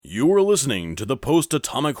You are listening to the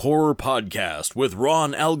Post-Atomic Horror Podcast with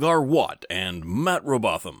Ron Algar Watt and Matt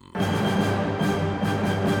Robotham.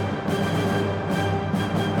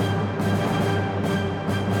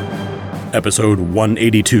 Episode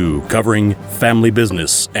 182, covering Family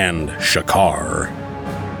Business and Shakaar.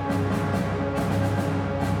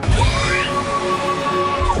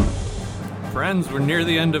 Friends, we're near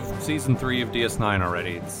the end of Season 3 of DS9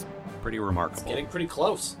 already. It's pretty remarkable. It's getting pretty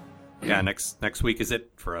close. Yeah, next week is it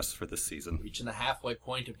for us for this season. Reaching the halfway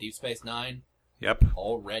point of Deep Space Nine. Yep.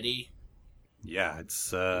 Already. Yeah,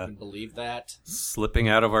 it's You can believe that. slipping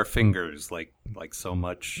out of our fingers like so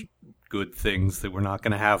much good things that we're not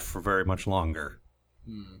going to have for very much longer.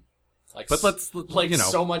 Like But let's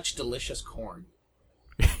so much delicious corn.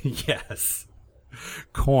 Yes.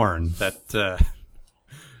 Corn, that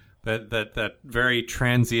very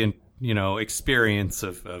transient, experience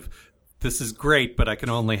of this is great, but I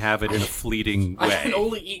can only have it in a fleeting way. I can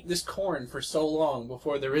only eat this corn for so long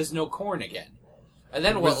before there is no corn again. And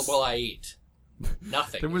then what will I eat?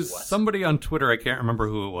 Nothing. There was somebody on Twitter, I can't remember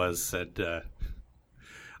who it was, said,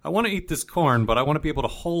 I want to eat this corn, but I want to be able to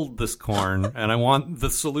hold this corn, and I want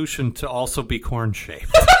the solution to also be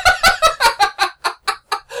corn-shaped.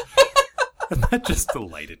 And that just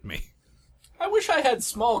delighted me. I wish I had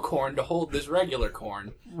small corn to hold this regular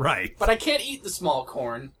corn. Right. But I can't eat the small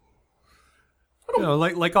corn.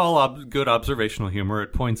 Like all good observational humor,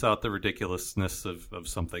 it points out the ridiculousness of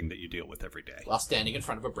something that you deal with every day. While standing in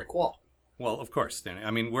front of a brick wall. Well, of course,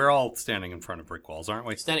 we're all standing in front of brick walls, aren't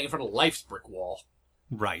we? Standing in front of life's brick wall.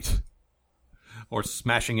 Right. Or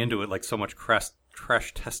smashing into it like so much crash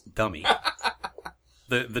test dummy.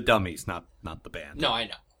 The dummies, not the band. No, I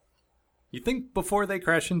know. You think before they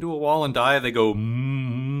crash into a wall and die, they go,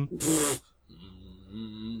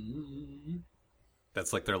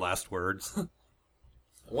 That's like their last words.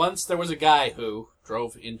 Once there was a guy who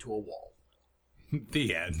drove into a wall.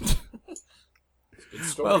 The end. Good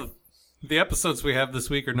story. Well, the episodes we have this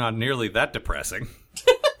week are not nearly that depressing.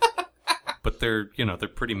 But they're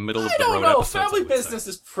pretty middle of the road episodes. Family Business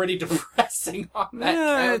is pretty depressing on that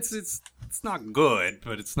count. It's not good,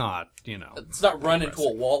 but it's not, It's not run into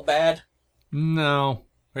a wall bad. No,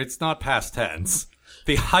 it's not past tense.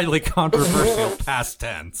 The highly controversial past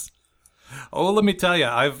tense. Oh, let me tell you,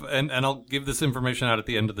 and I'll give this information out at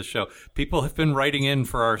the end of the show. People have been writing in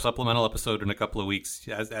for our supplemental episode in a couple of weeks,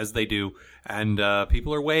 as they do, and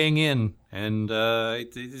people are weighing in, and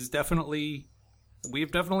it is definitely,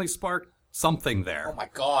 we've definitely sparked something there. Oh my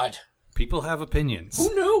god. People have opinions.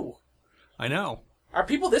 Who knew? I know. Are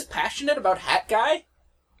people this passionate about Hat Guy?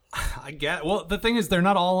 I get. Well, the thing is, they're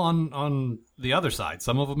not all on the other side.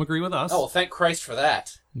 Some of them agree with us. Oh, well, thank Christ for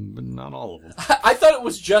that. But not all of them. I thought it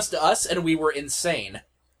was just us and we were insane.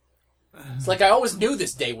 It's like I always knew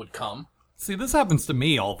this day would come. See, this happens to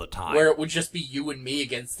me all the time. Where it would just be you and me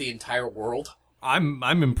against the entire world. I'm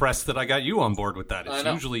impressed that I got you on board with that. It's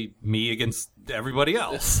usually me against everybody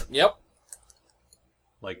else. Yep.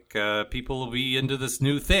 Like, people will be into this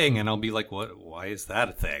new thing, and I'll be like, "What? Why is that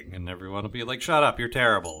a thing?" And everyone will be like, "Shut up, you're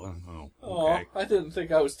terrible." Oh, okay. I didn't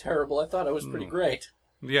think I was terrible. I thought I was pretty great.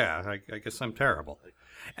 Yeah, I guess I'm terrible.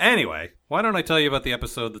 Anyway, why don't I tell you about the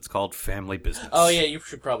episode that's called Family Business? Oh, yeah, you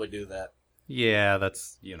should probably do that. Yeah,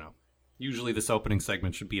 that's, usually this opening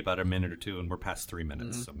segment should be about a minute or two, and we're past 3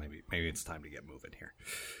 minutes, so maybe it's time to get moving here.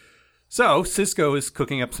 So, Cisco is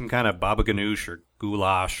cooking up some kind of baba ganoush or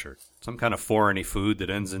goulash or some kind of foreign-y food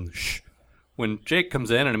that ends in sh. When Jake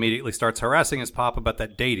comes in and immediately starts harassing his pop about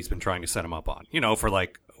that date he's been trying to set him up on, for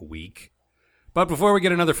like a week. But before we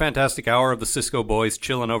get another fantastic hour of the Cisco boys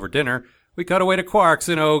chilling over dinner, we cut away to Quarks,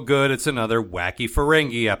 and oh good, it's another wacky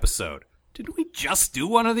Ferengi episode. Didn't we just do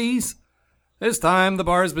one of these? This time, the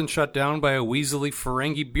bar has been shut down by a weaselly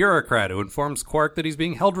Ferengi bureaucrat who informs Quark that he's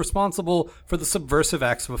being held responsible for the subversive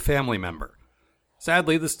acts of a family member.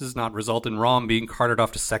 Sadly, this does not result in Rom being carted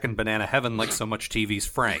off to second banana heaven like so much TV's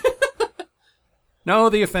Frank. No,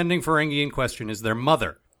 the offending Ferengi in question is their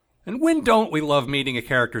mother. And when don't we love meeting a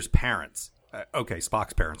character's parents? Okay,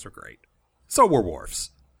 Spock's parents are great. So were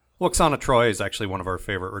Worf's. Loxana Troy is actually one of our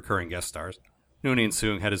favorite recurring guest stars. Noonien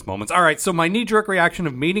Soong had his moments. All right, so my knee-jerk reaction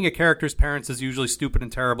of meeting a character's parents is usually stupid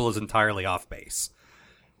and terrible is entirely off base.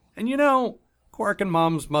 And Quark and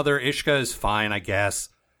Mom's mother, Ishka, is fine, I guess.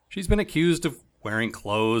 She's been accused of wearing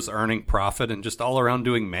clothes, earning profit, and just all around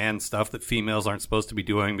doing man stuff that females aren't supposed to be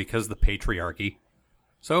doing because of the patriarchy.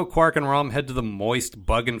 So Quark and Rom head to the moist,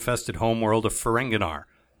 bug-infested homeworld of Ferenginar.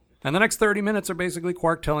 And the next 30 minutes are basically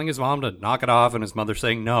Quark telling his mom to knock it off and his mother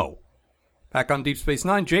saying no. Back on Deep Space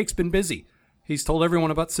Nine, Jake's been busy. He's told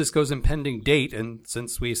everyone about Sisko's impending date, and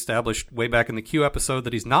since we established way back in the Q episode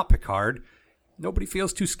that he's not Picard, nobody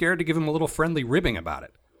feels too scared to give him a little friendly ribbing about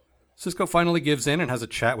it. Sisko finally gives in and has a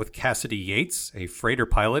chat with Cassidy Yates, a freighter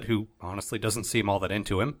pilot who honestly doesn't seem all that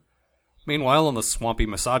into him. Meanwhile, on the swampy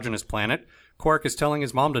misogynist planet, Quark is telling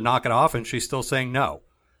his mom to knock it off and she's still saying no.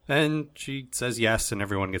 Then she says yes and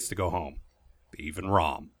everyone gets to go home. Even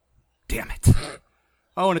Rom. Damn it.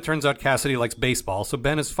 Oh, and it turns out Cassidy likes baseball, so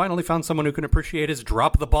Ben has finally found someone who can appreciate his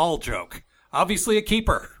drop-the-ball joke. Obviously a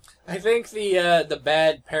keeper. I think the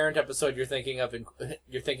bad parent episode you're thinking of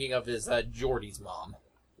is Geordi's mom.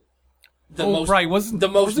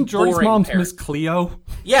 Wasn't Geordi's mom's parent. Miss Cleo?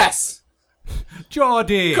 Yes.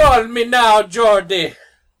 Geordie. Call me now, Geordie.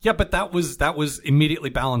 Yeah, but that was immediately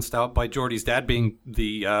balanced out by Geordie's dad being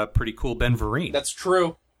the pretty cool Ben Vereen. That's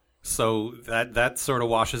true. So that sort of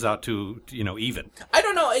washes out to, even. I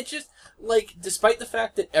don't know. It's just, despite the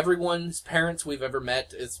fact that everyone's parents we've ever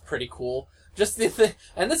met is pretty cool,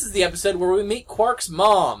 and this is the episode where we meet Quark's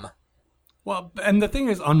mom. Well, and the thing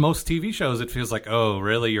is, on most TV shows, it feels like, oh,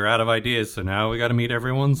 really, you're out of ideas, so now we gotta meet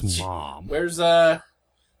everyone's mom. Where's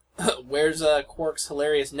Quark's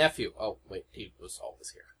hilarious nephew? Oh, wait, he was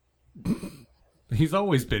always here. He's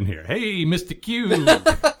always been here. Hey, Mr. Q!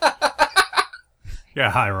 Yeah,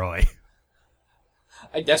 hi, Roy.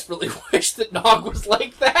 I desperately wish that Nog was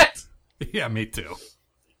like that. Yeah, me too.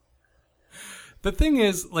 The thing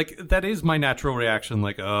is, that is my natural reaction,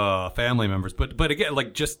 family members. But again,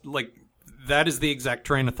 that is the exact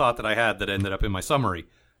train of thought that I had that ended up in my summary.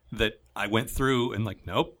 That I went through and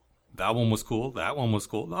nope, that one was cool, that one was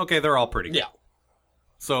cool. Okay, they're all pretty cool. Yeah.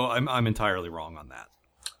 So I'm entirely wrong on that.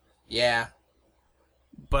 Yeah.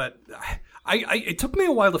 But it took me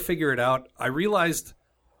a while to figure it out. I realized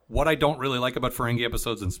what I don't really like about Ferengi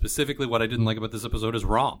episodes, and specifically what I didn't like about this episode, is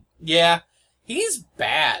Rom. Yeah, he's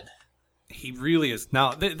bad. He really is.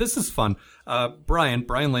 Now, this is fun. Brian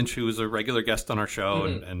Lynch, who is a regular guest on our show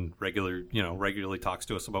and regularly talks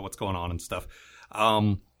to us about what's going on and stuff,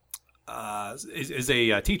 is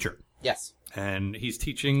a teacher. Yes. And he's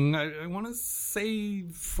teaching, I want to say,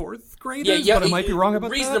 fourth graders, but I might be wrong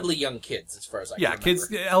about reasonably young kids, as far as I can remember.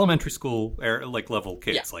 Kids, elementary school, level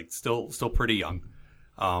kids, still pretty young.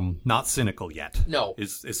 Not cynical yet. No.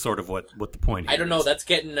 Is sort of what the point here I don't know, is. that's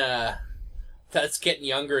getting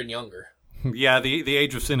younger and younger. Yeah, the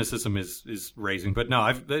age of cynicism is raising. But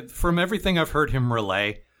no, from everything I've heard him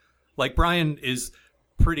relay, Brian is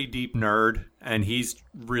pretty deep nerd, and he's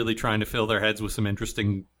really trying to fill their heads with some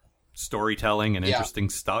interesting storytelling and interesting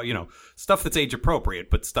stuff, stuff that's age appropriate,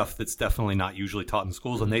 but stuff that's definitely not usually taught in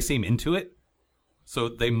schools, and they seem into it. So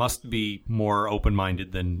they must be more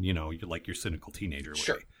open-minded than, your cynical teenager would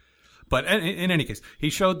sure. be. But in any case, he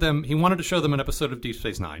wanted to show them an episode of Deep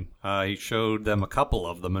Space Nine. He showed them a couple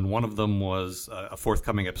of them, and one of them was a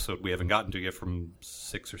forthcoming episode we haven't gotten to yet from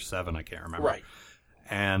 6 or 7, I can't remember. Right.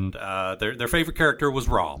 And their favorite character was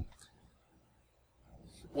Rom.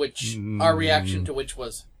 Which, our reaction to which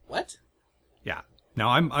was, what? Yeah. Now,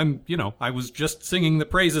 I was just singing the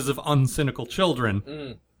praises of uncynical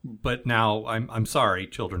children, but now I'm sorry,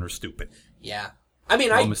 children are stupid. Yeah. I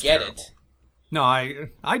mean, I get terrible. it. No, I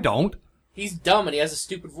don't. He's dumb and he has a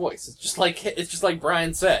stupid voice. It's just like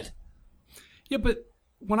Brian said. Yeah, but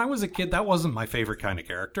when I was a kid, that wasn't my favorite kind of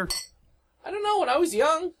character. I don't know. When I was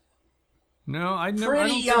young. No, I never.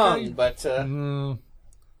 Pretty young, but.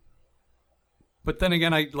 But then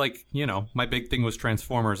again, my big thing was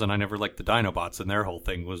Transformers, and I never liked the Dinobots, and their whole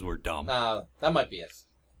thing we're dumb. That might be it.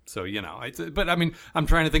 So, but I mean, I'm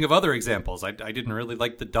trying to think of other examples. I didn't really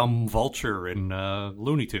like the dumb vulture in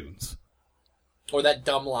Looney Tunes. Or that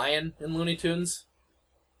dumb lion in Looney Tunes.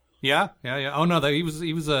 Yeah. Oh no, he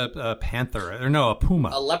was a panther, or no, a puma.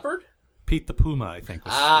 A leopard? Pete the Puma, I think.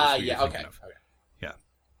 Yeah, okay. Yeah.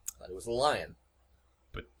 I thought it was a lion.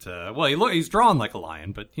 But he's drawn like a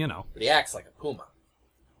lion, but But he acts like a puma.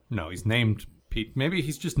 No, he's named Pete. Maybe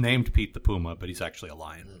he's just named Pete the Puma, but he's actually a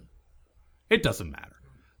lion. It doesn't matter.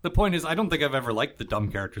 The point is, I don't think I've ever liked the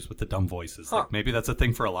dumb characters with the dumb voices. Huh. Maybe that's a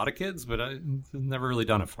thing for a lot of kids, but it's never really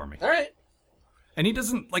done it for me. All right. And he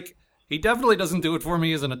definitely doesn't do it for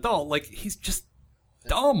me as an adult. He's just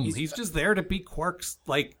dumb. He's just there to be Quark's,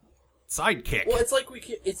 sidekick. Well, it's like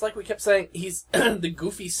we kept saying he's the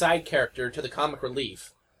goofy side character to the comic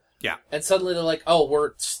relief. Yeah. And suddenly they're like, oh,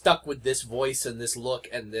 we're stuck with this voice and this look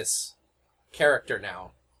and this character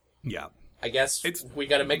now. Yeah. I guess we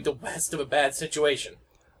got to make the best of a bad situation.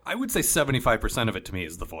 I would say 75% of it to me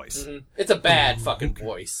is the voice. Mm-hmm. It's a bad fucking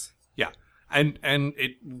voice. Yeah. And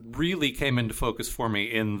it really came into focus for me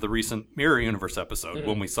in the recent Mirror Universe episode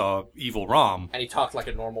when we saw Evil Rom. And he talked like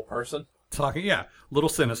a normal person. A little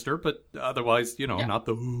sinister, but otherwise, not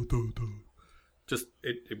the... Just,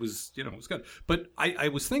 it was, it was good. But I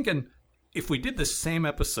was thinking, if we did the same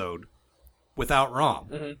episode without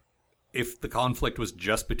Rom, if the conflict was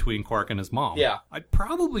just between Quark and his mom, I'd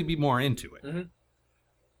probably be more into it. Mm-hmm.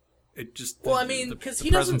 It just well, I mean, because the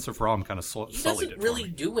presence of Rom kind of sullied it. He doesn't really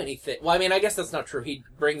do anything. Well, I mean, I guess that's not true. He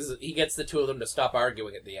gets the two of them to stop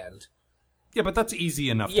arguing at the end. Yeah, but that's easy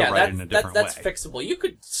enough to write in a different way. That's fixable. You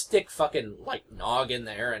could stick fucking like Nog in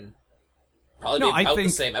there and probably be about the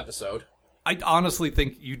same episode. I honestly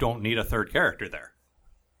think you don't need a third character there.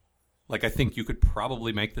 Like, I think you could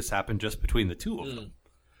probably make this happen just between the two of them.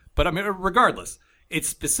 But I mean, regardless. It's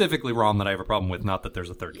specifically Rom that I have a problem with, not that there's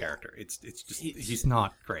a third character. It's just he's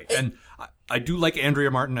not great. And I do like Andrea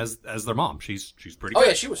Martin as their mom. She's pretty good. Oh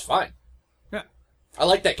yeah, she was fine. Yeah. I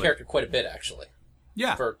like that character quite a bit, actually.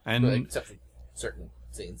 Yeah. Except for certain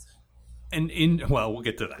scenes. And we'll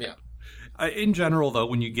get to that. Yeah. In general, though,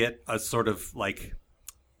 when you get a sort of like,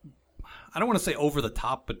 I don't want to say over the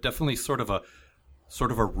top, but definitely sort of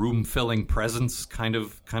a room filling presence kind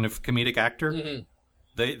of comedic actor,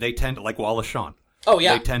 they tend to, like Wallace Shawn. Oh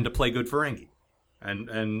yeah, they tend to play good Ferengi, and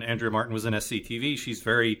Andrea Martin was in SCTV. She's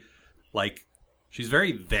very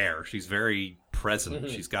there. She's very present.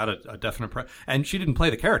 She's got a definite and she didn't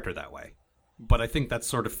play the character that way, but I think that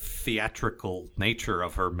sort of theatrical nature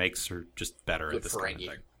of her makes her just better good at this Ferengi. kind of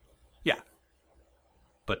thing. Yeah,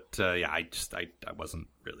 but I wasn't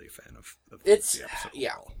really a fan of the episode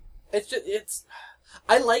overall. It's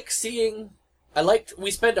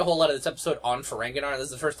we spent a whole lot of this episode on Ferenginar. This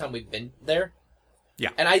is the first time we've been there. Yeah.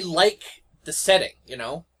 And I like the setting, you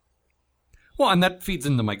know? Well, and that feeds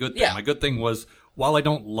into my good thing. Yeah. My good thing was, while I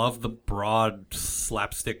don't love the broad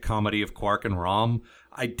slapstick comedy of Quark and Rom,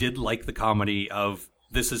 I did like the comedy of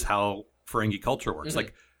this is how Ferengi culture works.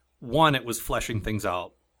 Like, one, it was fleshing things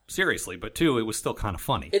out seriously, but two, it was still kind of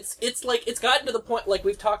funny. It's like, it's gotten to the point, like,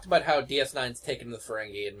 we've talked about how DS9's taken the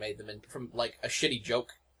Ferengi and made them from, like, a shitty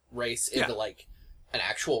joke race into, like, an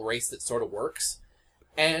actual race that sort of works.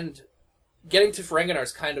 And getting to Ferenginar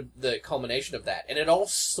is kind of the culmination of that, and it all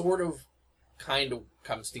sort of kind of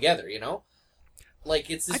comes together, you know? Like,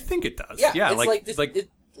 it's this, I think it does. Yeah, it's like this,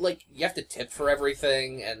 like you have to tip for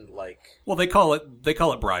everything, and like. Well, they call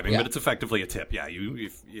it bribing, but it's effectively a tip. Yeah,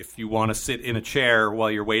 if you want to sit in a chair while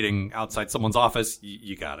you're waiting outside someone's office,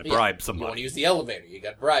 you got to bribe somebody. You want to use the elevator, you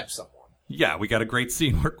got to bribe someone. Yeah, we got a great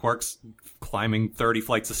scene where Quark's climbing 30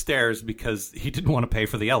 flights of stairs because he didn't want to pay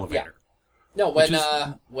for the elevator. No, when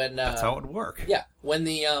that's how it would work. Yeah, when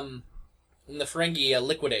the Ferengi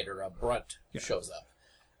liquidator Brunt shows up,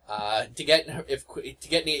 to get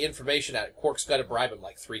any information out, Quark's got to bribe him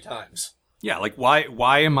like 3 times. Yeah, like why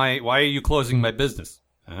are you closing my business?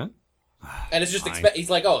 Huh? And it's just he's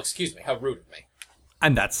like, oh, excuse me, how rude of me.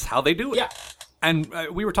 And that's how they do it. Yeah, and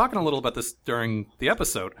we were talking a little about this during the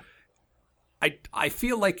episode. I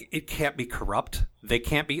feel like it can't be corrupt. They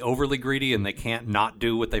can't be overly greedy, and they can't not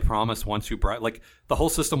do what they promise once you bribe. Like, the whole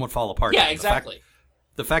system would fall apart. Yeah, exactly.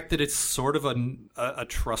 The fact that it's sort of a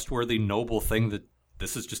trustworthy, noble thing that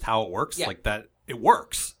this is just how it works, like that, it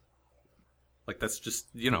works. Like, that's just,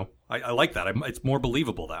 I like that. It's more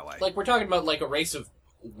believable that way. Like, we're talking about, like, a race of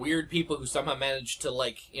weird people who somehow managed to,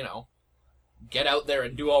 like, get out there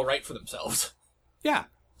and do all right for themselves. Yeah.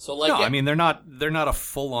 So, like, I mean, they're not a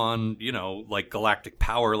full on, like galactic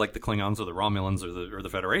power like the Klingons or the Romulans or the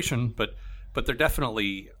Federation, but they're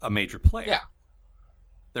definitely a major player. Yeah,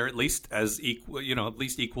 they're at least as equal, at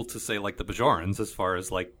least equal to, say, like the Bajorans, as far as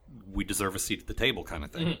like we deserve a seat at the table kind of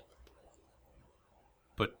thing.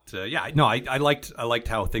 But I liked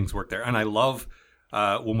how things worked there, and I love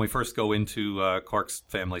when we first go into Quark's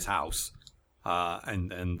family's house,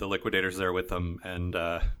 and the Liquidator's there with them, and.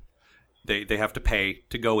 They have to pay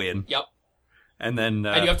to go in. Yep. And then...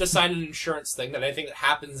 and you have to sign an insurance thing that I think that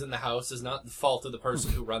happens in the house is not the fault of the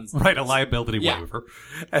person who runs the Right, house. a liability waiver.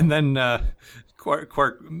 And then Quark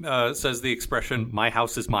says the expression, my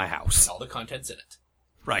house is my house. All the contents in it.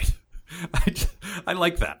 Right. I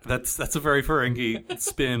like that. That's a very Ferengi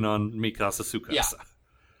spin on Mikasa Sukasa. Yeah.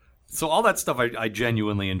 So all that stuff I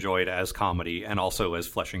genuinely enjoyed as comedy and also as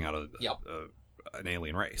fleshing out an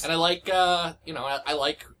alien race. And I like, I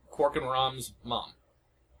like Quark and Rom's mom.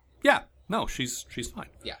 Yeah, no, she's fine.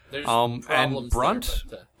 Yeah, there's problems and Brunt,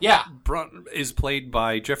 there, Brunt is played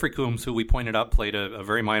by Jeffrey Combs, who we pointed out played a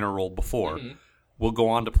very minor role before. Will go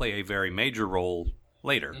on to play a very major role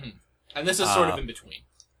later. And this is sort of in between.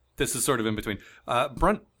 This is sort of in between.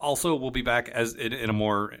 Brunt also will be back as in a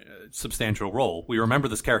more substantial role. We remember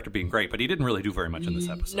this character being great, but he didn't really do very much in this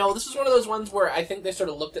episode. No, this is one of those ones where I think they sort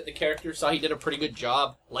of looked at the character, saw he did a pretty good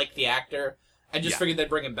job, liked the actor, and just figured they'd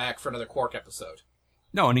bring him back for another Quark episode.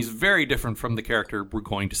 No, and he's very different from the character we're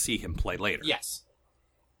going to see him play later. Yes.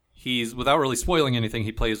 he's, without really spoiling anything,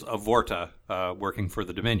 he plays a Vorta working for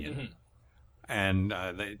the Dominion. Mm-hmm. And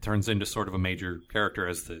it turns into sort of a major character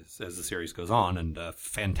as the series goes on, and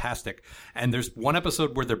fantastic. And there's one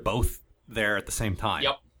episode where they're both there at the same time.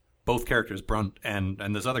 Yep. Both characters, Brunt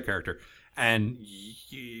and this other character. And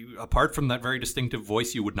apart from that very distinctive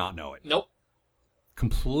voice, you would not know it. Nope.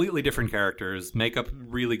 Completely different characters. Makeup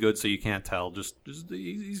really good, so you can't tell. Just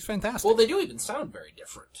he's fantastic. Well, they do even sound very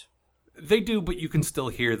different. They do, but you can still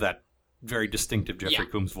hear that very distinctive Jeffrey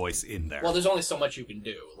Combs voice in there. Well, there's only so much you can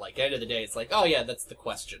do. Like, at the end of the day, it's like, oh yeah, that's the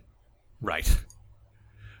question. Right.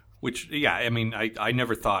 Which, yeah, I mean, I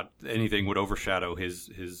never thought anything would overshadow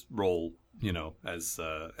his role, as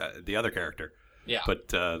the other character. Yeah. But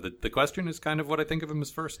the question is kind of what I think of him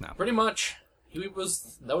as first now. Pretty much.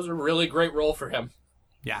 That was a really great role for him.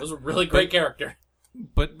 Yeah. That was a really great character.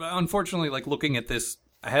 But unfortunately, like, looking at this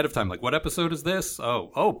ahead of time, like, what episode is this?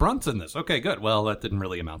 Oh, Brunt's in this. Okay, good. Well, that didn't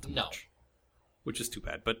really amount to much. Which is too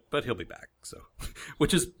bad, but he'll be back. So,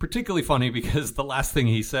 which is particularly funny because the last thing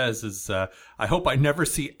he says is, "I hope I never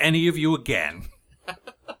see any of you again."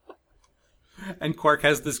 And Quark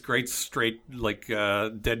has this great straight, like,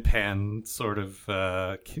 deadpan sort of,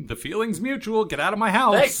 the feeling's mutual. Get out of my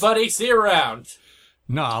house. Thanks, buddy. See you around.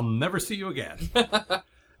 No, I'll never see you again.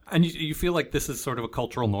 And you feel like this is sort of a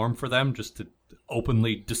cultural norm for them, just to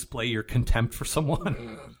openly display your contempt for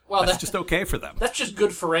someone. Well, that's just okay for them. That's just good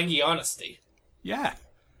Ferengi honesty. Yeah.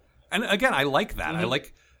 And again, I like that. I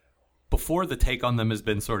like, before the take on them has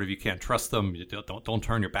been sort of, you can't trust them, you don't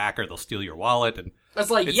turn your back or they'll steal your wallet. And that's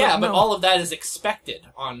like, but all of that is expected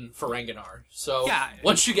on Ferenginar. So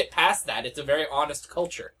once you get past that, it's a very honest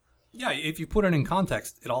culture. Yeah, if you put it in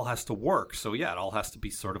context, it all has to work. So yeah, it all has to be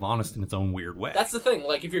sort of honest in its own weird way. That's the thing.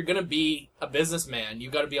 Like, if you're going to be a businessman, you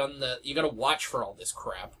got to be you got to watch for all this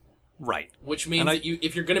crap. Right. Which means that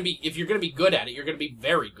if you're going to be good at it, you're going to be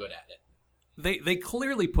very good at it. They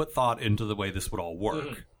clearly put thought into the way this would all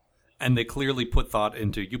work, and they clearly put thought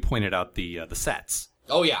into. You pointed out the sets.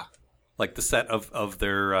 Oh yeah, like the set of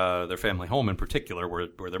their family home in particular,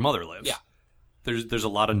 where their mother lives. Yeah, there's a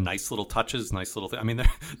lot of nice little touches, nice little. I mean,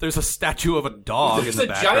 there's a statue of a dog in the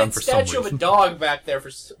background for some reason. There's a giant statue of a dog back there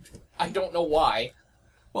I don't know why.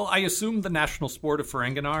 Well, I assume the national sport of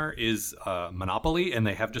Ferenginar is Monopoly, and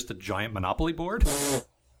they have just a giant Monopoly board.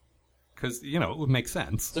 Because, it would make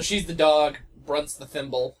sense. So she's the dog, Brunt's the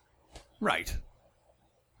thimble. Right.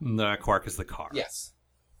 And Quark is the car. Yes.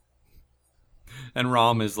 And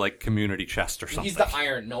Rom is like community chest or something. He's the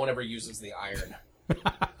iron. No one ever uses the iron.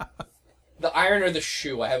 The iron or the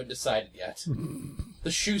shoe, I haven't decided yet.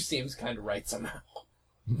 The shoe seems kind of right somehow.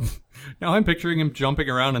 Now I'm picturing him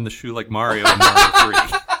jumping around in the shoe like Mario in Mario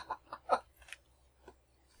 3.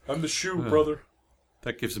 I'm the shoe, brother.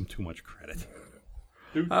 That gives him too much credit.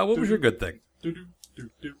 What was your good thing?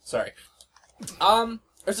 Sorry.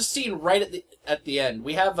 There's a scene right at the end.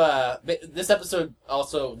 We have this episode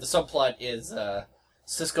also. The subplot is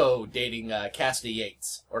Sisko dating Cassidy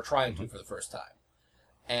Yates, or trying to for the first time.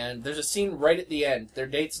 And there's a scene right at the end. Their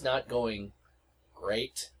date's not going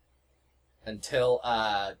great until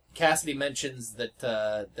Cassidy mentions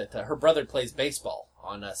that her brother plays baseball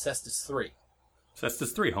on Cestus 3.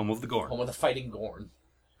 Cestus 3, home of the Gorn. Home of the Fighting Gorn.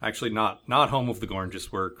 Actually, not home of the Gorn,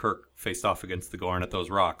 just where Kirk faced off against the Gorn at those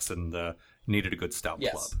rocks and needed a good stout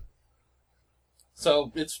club.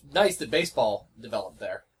 So it's nice that baseball developed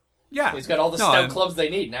there. Yeah. He's got all the stout clubs they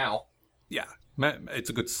need now. Yeah. It's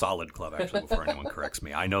a good solid club, actually, before anyone corrects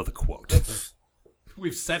me. I know the quote.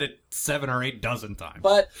 We've said it 7 or 8 dozen times.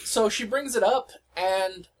 But, so she brings it up,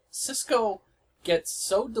 and Sisko gets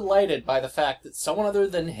so delighted by the fact that someone other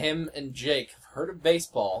than him and Jake have heard of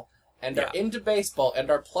baseball, and are into baseball, and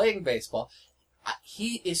are playing baseball.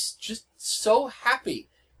 He is just so happy.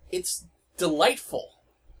 It's delightful.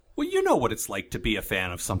 Well, you know what it's like to be a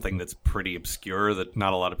fan of something that's pretty obscure that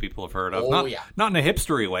not a lot of people have heard of. Oh, not in a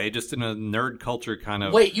hipstery way, just in a nerd culture kind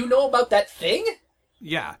of... Wait, you know about that thing?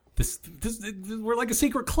 Yeah. This we're like a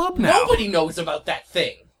secret club now. Nobody knows about that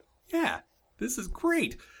thing. Yeah. This is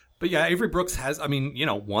great. But yeah, Avery Brooks has,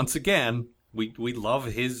 once again, we love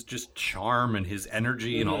his just charm and his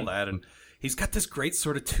energy and all that. And he's got this great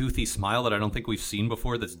sort of toothy smile that I don't think we've seen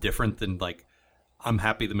before that's different than, like, I'm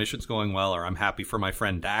happy the mission's going well, or I'm happy for my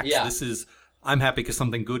friend Dax. Yeah. This is, I'm happy because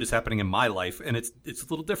something good is happening in my life, and it's a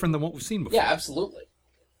little different than what we've seen before. Yeah, absolutely.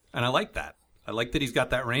 And I like that. I like that he's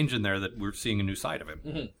got that range in there, that we're seeing a new side of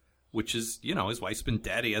him. Which is, his wife's been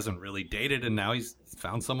dead, he hasn't really dated, and now he's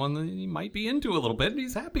found someone that he might be into a little bit, and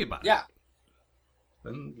he's happy about it. Yeah.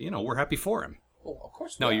 And, we're happy for him. Well, of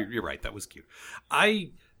course we are. You're right, that was cute.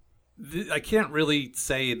 I can't really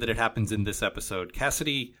say that it happens in this episode.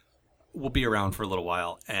 Cassidy... will be around for a little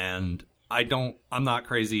while, and I'm not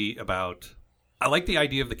crazy about... I like the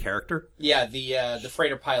idea of the character. Yeah, the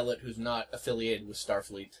freighter pilot who's not affiliated with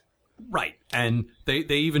Starfleet. Right, and they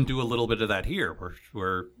even do a little bit of that here,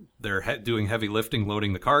 where they're doing heavy lifting,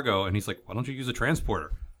 loading the cargo, and he's like, why don't you use a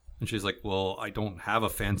transporter? And she's like, well, I don't have a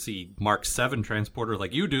fancy Mark 7 transporter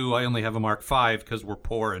like you do. I only have a Mark 5 because we're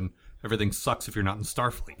poor and everything sucks if you're not in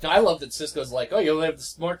Starfleet. I love that Sisko's like, oh, you only have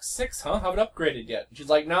the Mark 6, huh? Haven't upgraded yet. And she's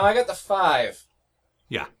like, no, I got the 5.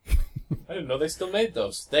 Yeah. I didn't know they still made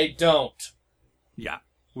those. They don't. Yeah.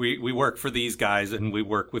 We work for these guys, and we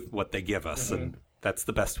work with what they give us, and that's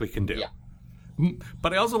the best we can do. Yeah.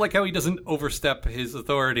 But I also like how he doesn't overstep his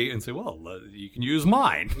authority and say, well, you can use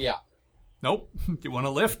mine. Yeah. Nope. You want to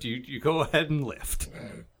lift? You go ahead and lift.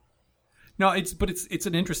 No, it's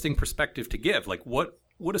an interesting perspective to give. Like, what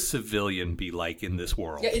would a civilian be like in this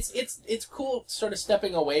world? Yeah, it's cool sort of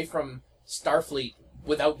stepping away from Starfleet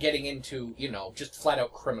without getting into, just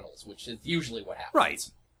flat-out criminals, which is usually what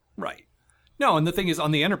happens. Right. No, and the thing is,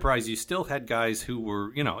 on the Enterprise, you still had guys who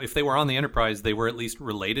were, if they were on the Enterprise, they were at least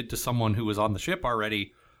related to someone who was on the ship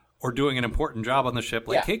already or doing an important job on the ship.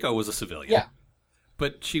 Like, Keiko was a civilian. Yeah.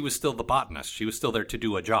 But she was still the botanist. She was still there to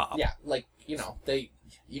do a job. Yeah, like, you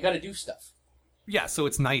got to do stuff. Yeah, so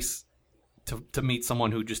it's nice to meet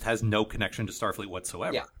someone who just has no connection to Starfleet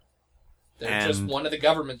whatsoever. Yeah. They're just one of the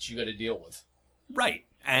governments you got to deal with. Right.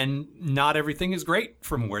 And not everything is great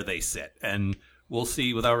from where they sit. And we'll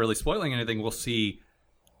see, without really spoiling anything, we'll see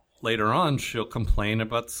later on she'll complain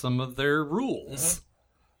about some of their rules.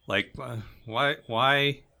 Like,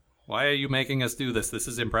 why are you making us do this? This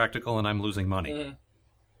is impractical and I'm losing money.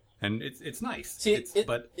 And it's nice. See,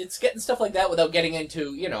 it's getting stuff like that without getting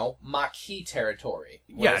into, Maquis territory.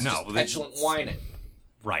 Yeah, no. Petulant whining.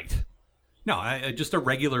 Right. No, just a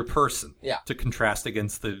regular person. Yeah. To contrast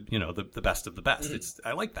against the best of the best.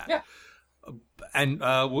 I like that. Yeah. And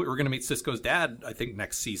we're going to meet Sisko's dad, I think,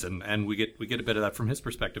 next season, and we get a bit of that from his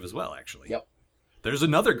perspective as well. Actually. Yep. There's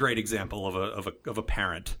another great example of a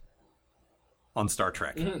parent on Star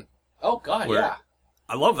Trek. Oh God, yeah.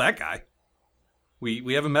 I love that guy.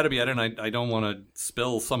 We haven't met him yet, and I don't want to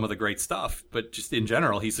spill some of the great stuff, but just in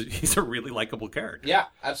general, he's a really likable character. Yeah,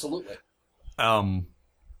 absolutely.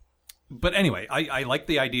 But anyway, I like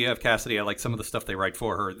the idea of Cassidy. I like some of the stuff they write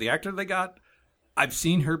for her. The actor they got, I've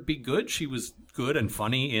seen her be good. She was good and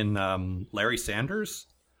funny in Larry Sanders.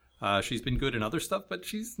 She's been good in other stuff, but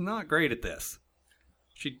she's not great at this.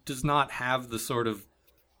 She does not have the sort of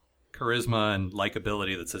charisma and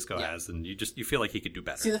likability that Sisko has, and you feel like he could do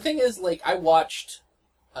better. See, the thing is, like, I've watched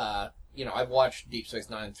Deep Space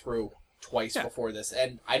Nine through twice before this,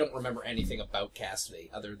 and I don't remember anything about Cassidy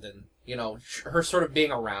other than, her sort of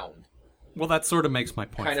being around. Well, that sort of makes my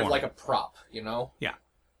point. Kind of like a prop, Yeah.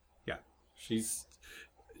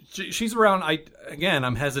 She's around.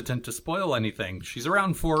 I'm hesitant to spoil anything. She's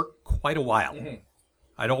around for quite a while.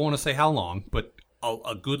 I don't want to say how long, but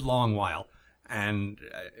a good long while. And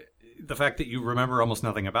the fact that you remember almost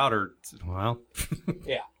nothing about her, well,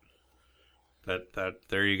 yeah. That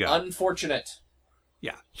there you go. Unfortunate.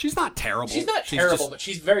 Yeah, she's not terrible. She's not terrible, but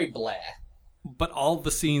she's very blah. But all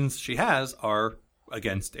the scenes she has are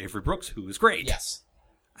against Avery Brooks, who is great. Yes.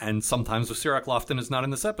 And sometimes with Sirach Lofton is not in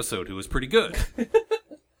this episode, who is pretty good.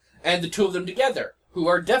 And the two of them together, who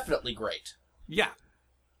are definitely great. Yeah.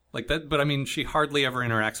 Like that, but I mean, she hardly ever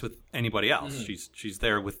interacts with anybody else. She's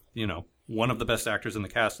there with, one of the best actors in the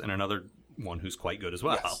cast and another one who's quite good as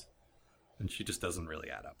well. Yes. And she just doesn't really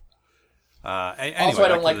add up. Anyway, also, I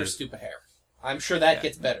don't like her stupid hair. I'm sure that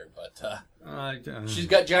gets better, but she's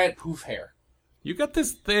got giant poof hair. You got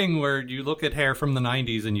this thing where you look at hair from the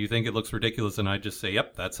 90s and you think it looks ridiculous, and I just say,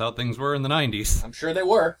 yep, that's how things were in the 90s. I'm sure they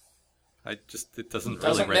were. It doesn't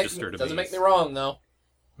really register to me. Doesn't make me wrong, though.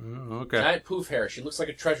 Okay. Giant poof hair. She looks like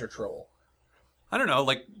a treasure troll. I don't know,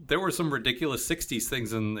 like, there were some ridiculous 60s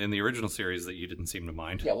things in the original series that you didn't seem to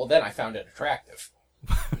mind. Yeah, well, then I found it attractive.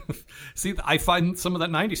 See, I find some of that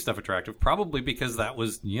 90s stuff attractive, probably because that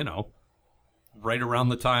was, right around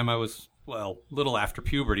the time I was, well, a little after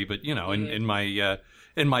puberty, but, in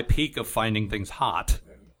my peak of finding things hot.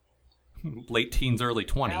 Late teens, early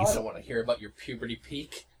 20s. Now I don't want to hear about your puberty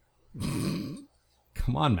peak. Come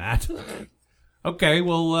on, Matt. Okay,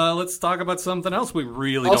 well, let's talk about something else we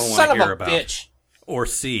really don't want to hear about. Bitch. Or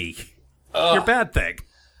see. Your bad thing.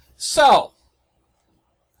 So.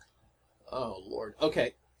 Oh, Lord.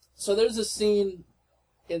 Okay. So there's a scene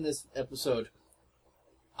in this episode.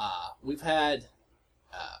 We've had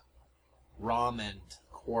Rom and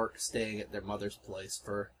Quark staying at their mother's place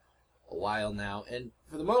for a while now, and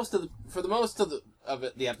for the most of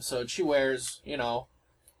the episode, she wears,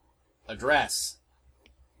 a dress.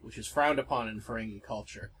 which is frowned upon in Ferengi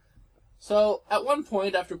culture. So, at one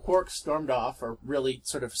point, after Quark stormed off, or really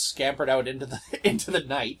sort of scampered out into the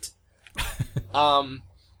night,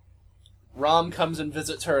 Rom comes and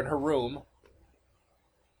visits her in her room,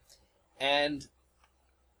 and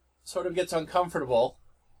sort of gets uncomfortable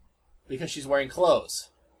because she's wearing clothes.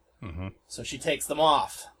 Mm-hmm. So she takes them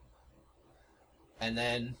off. And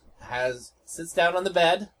then sits down on the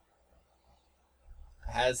bed,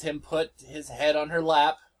 has him put his head on her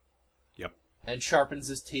lap, Yep. and sharpens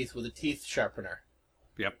his teeth with a teeth sharpener.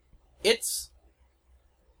 Yep. It's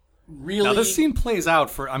really... Now, this scene plays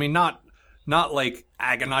out for, I mean, not like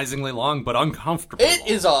agonizingly long, but uncomfortably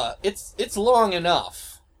long. It's long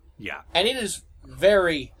enough. Yeah. And it is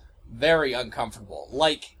very, very uncomfortable.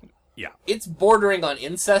 Like, yeah. It's bordering on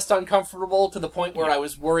incest uncomfortable to the point where I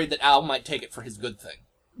was worried that Al might take it for his good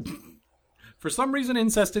thing. For some reason,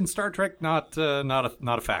 incest in Star Trek not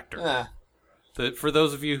a factor. For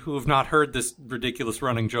those of you who have not heard this ridiculous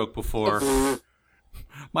running joke before,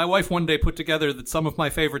 my wife one day put together that some of my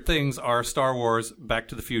favorite things are Star Wars, Back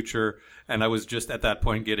to the Future, and I was just at that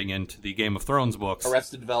point getting into the Game of Thrones books.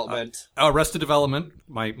 Arrested Development. Arrested Development,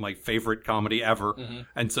 my favorite comedy ever. Mm-hmm.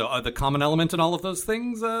 And so the common element in all of those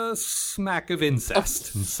things, smack of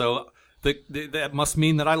incest. And so that must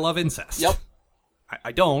mean that I love incest. Yep.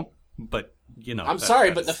 I don't, but, you know. I'm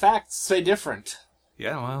sorry, but the facts say different.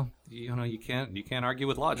 Yeah, well, you know, you can't argue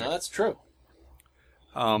with logic. No, that's true.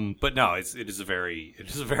 But no, it is a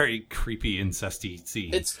very creepy incesty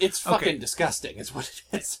scene. It's fucking disgusting. Is what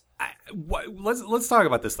it is. Let's talk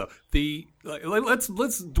about this though.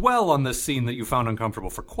 Let's dwell on this scene that you found uncomfortable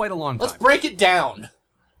for quite a long time. Let's break it down.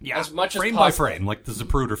 Yeah, as much frame as by possible. frame, like the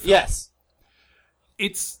Zapruder film. Yes.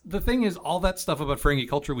 It's the thing is all that stuff about Ferengi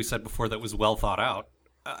culture we said before that was well thought out.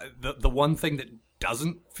 The one thing that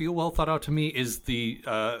doesn't feel well thought out to me is the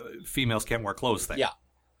females can't wear clothes thing. Yeah.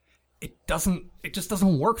 It just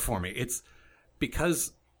doesn't work for me. It's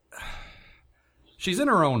because she's in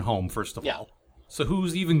her own home, first of all. So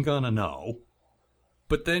who's even gonna know?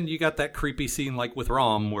 But then you got that creepy scene like with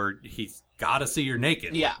Rom where he's gotta see her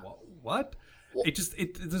naked. Yeah. Like, what? Well,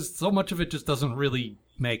 there's so much of it just doesn't really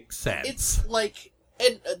make sense. It's like,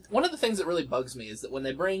 and one of the things that really bugs me is that when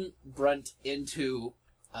they bring Brunt into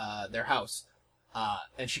their house,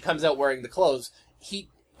 and she comes out wearing the clothes, he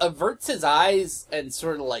averts his eyes and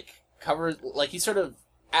sort of like covers, like he sort of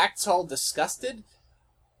acts all disgusted,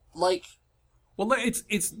 like. Well,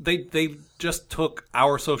 they just took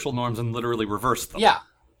our social norms and literally reversed them. Yeah.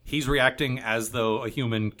 He's reacting as though a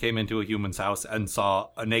human came into a human's house and saw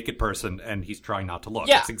a naked person, and he's trying not to look.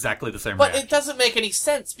 Yeah. It's exactly the same But reaction. it doesn't make any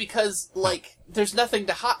sense because, like, there's nothing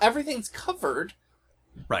to hide. Everything's covered.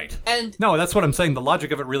 Right. And no, that's what I'm saying. The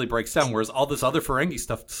logic of it really breaks down, whereas all this other Ferengi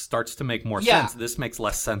stuff starts to make more sense. This makes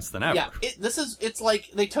less sense than ever. Yeah, it's like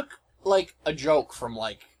they took, like, a joke from,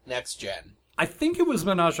 like, Next Gen. I think it was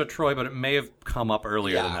Menage a Troi, but it may have come up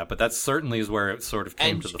earlier than that. But that certainly is where it sort of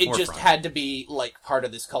came to the forefront. And it just had to be, like, part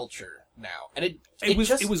of this culture now. And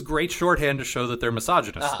it was great shorthand to show that they're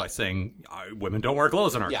misogynists by saying women don't wear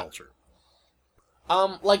clothes in our culture.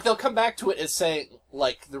 Like, they'll come back to it as saying,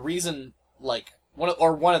 like, the reason, like, one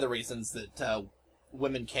of the reasons that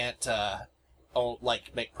women can't,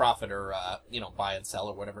 make profit or, buy and sell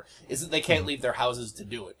or whatever, is that they can't leave their houses to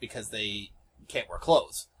do it because they can't wear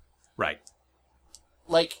clothes. Right.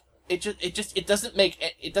 Like, it doesn't make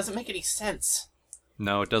any sense.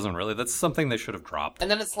 No, it doesn't really. That's something they should have dropped.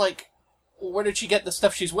 And then it's like, well, where did she get the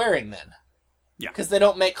stuff she's wearing then? Yeah. Because they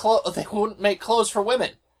don't make clothes. They wouldn't make clothes for women.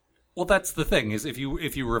 Well, that's the thing, is if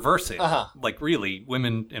you reverse it, like really,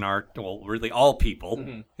 women really all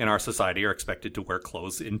people in our society are expected to wear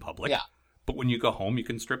clothes in public. Yeah. But when you go home, you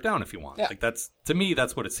can strip down if you want. Yeah. Like to me,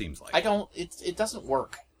 that's what it seems like. It doesn't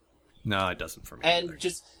work. No, it doesn't for me. And either.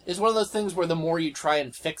 just, it's one of those things where the more you try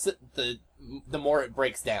and fix it, the more it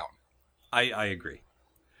breaks down. I agree.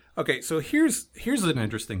 Okay, so here's an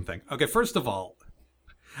interesting thing. Okay, first of all,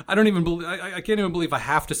 I can't even believe I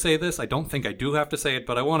have to say this. I don't think I do have to say it,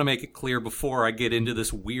 but I want to make it clear before I get into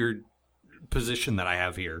this weird position that I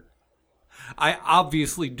have here. I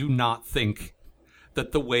obviously do not think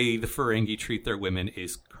that the way the Ferengi treat their women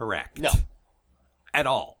is correct. No. At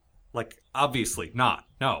all. Like, obviously not.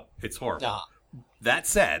 No, it's horrible. Uh-huh. That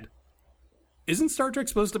said, isn't Star Trek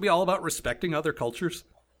supposed to be all about respecting other cultures?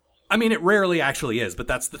 I mean, it rarely actually is, but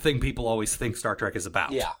that's the thing people always think Star Trek is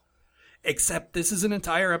about. Yeah. Except this is an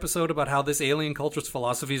entire episode about how this alien culture's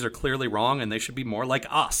philosophies are clearly wrong and they should be more like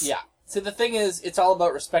us. Yeah. See, the thing is, it's all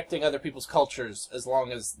about respecting other people's cultures as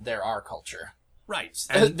long as they're our culture. Right.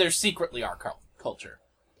 And they're secretly our culture.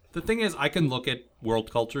 The thing is, I can look at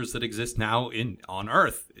world cultures that exist now on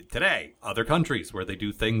Earth today, other countries where they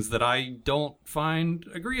do things that I don't find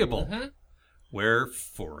agreeable. Mm-hmm. Where,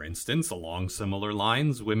 for instance, along similar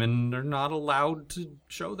lines, women are not allowed to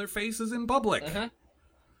show their faces in public. Mm-hmm.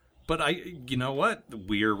 But you know what?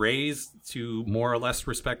 We're raised to more or less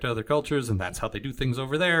respect other cultures, and that's how they do things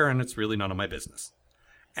over there, and it's really none of my business.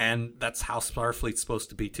 And that's how Starfleet's supposed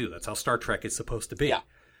to be, too. That's how Star Trek is supposed to be. Yeah.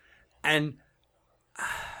 And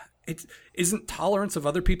it isn't tolerance of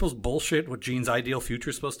other people's bullshit what Gene's ideal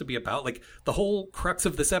future is supposed to be about. Like, the whole crux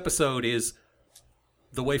of this episode is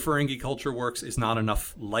the way Ferengi culture works is not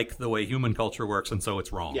enough like the way human culture works, and so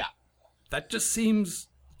it's wrong. Yeah. That just seems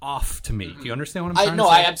off to me. Do you understand what I'm trying to say? No,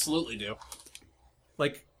 I absolutely do.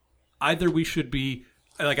 Like, either we should be...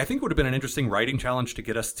 Like, I think it would have been an interesting writing challenge to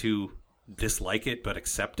get us to dislike it but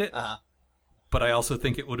accept it. Uh-huh. But I also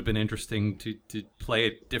think it would have been interesting to play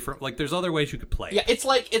it different. Like, there's other ways you could play it. Yeah, it's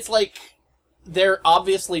like they're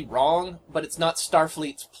obviously wrong, but it's not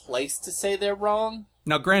Starfleet's place to say they're wrong.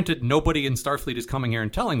 Now, granted, nobody in Starfleet is coming here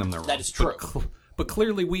and telling them they're wrong. That is true. But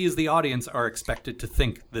clearly we as the audience are expected to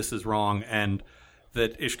think this is wrong and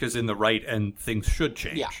that Ishka's in the right and things should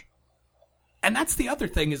change. Yeah. And that's the other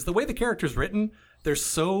thing, is the way the character's written, they're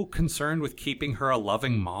so concerned with keeping her a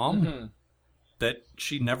loving mom that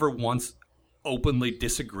she never once openly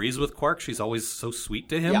disagrees with Quark. She's always so sweet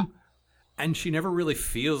to him. Yeah. And she never really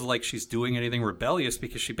feels like she's doing anything rebellious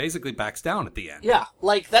because she basically backs down at the end. Yeah,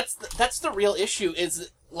 like, that's the real issue,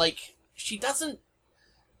 is, like, she doesn't...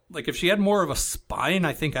 Like, if she had more of a spine,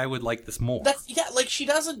 I think I would like this more. Like, she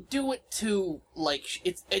doesn't do it to, like,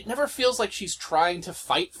 it never feels like she's trying to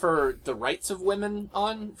fight for the rights of women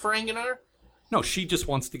on Ferenginar. No, she just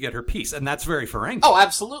wants to get her peace, and that's very Ferengi. Oh,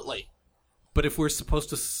 absolutely. But if we're supposed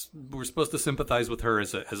to sympathize with her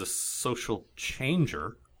as a social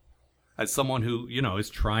changer, as someone who, you know, is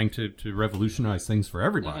trying to revolutionize things for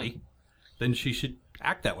everybody, then she should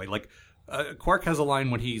act that way. Like, Quark has a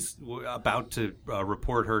line when he's about to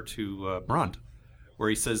report her to Brunt, where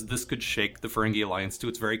he says this could shake the Ferengi Alliance to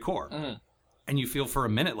its very core. And you feel for a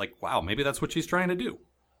minute like, wow, maybe that's what she's trying to do.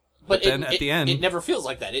 But then at the end... It never feels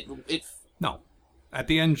like that. No. At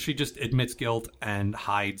the end, she just admits guilt and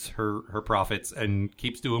hides her profits and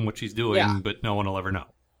keeps doing what she's doing, but no one will ever know.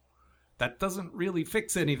 That doesn't really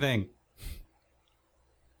fix anything.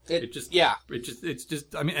 It's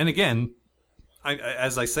just, I mean, and again,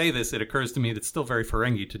 as I say this, it occurs to me that it's still very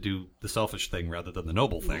Ferengi to do the selfish thing rather than the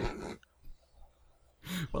noble thing.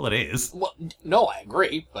 Well, it is. Well, no, I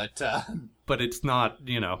agree, but... But it's not,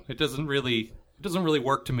 you know, it doesn't really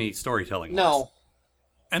work to me storytelling-wise. No.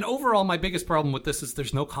 And overall, my biggest problem with this is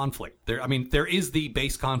there's no conflict. There is the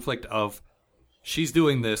base conflict of she's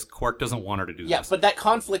doing this, Quark doesn't want her to do this. Yeah, but that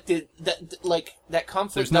conflict is... That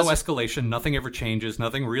conflict There's no escalation, nothing ever changes,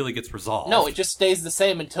 nothing really gets resolved. No, it just stays the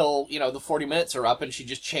same until, you know, the 40 minutes are up and she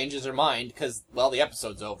just changes her mind because, well, the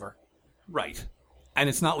episode's over. Right. And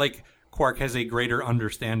it's not like Quark has a greater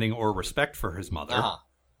understanding or respect for his mother. Uh-huh.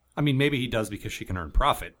 I mean, maybe he does because she can earn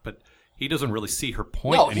profit, but he doesn't really see her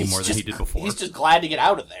point any more than he did before. He's just glad to get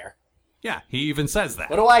out of there. Yeah, he even says that.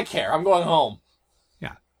 What do I care? I'm going home.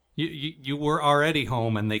 Yeah. You were already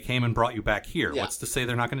home and they came and brought you back here. Yeah. What's to say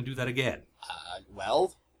they're not going to do that again?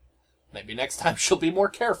 Well, maybe next time she'll be more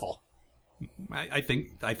careful. I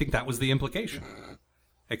think that was the implication.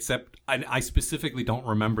 Except I specifically don't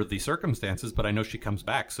remember the circumstances, but I know she comes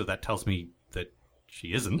back, so that tells me that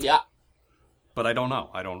she isn't. Yeah. But I don't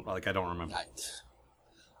know. I don't remember.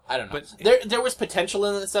 I don't know. But there was potential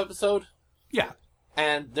in this episode. Yeah.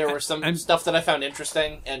 And there was some stuff that I found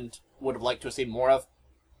interesting and would have liked to have seen more of.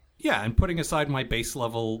 Yeah, and putting aside my base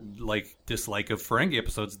level dislike of Ferengi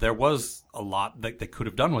episodes, there was a lot that they could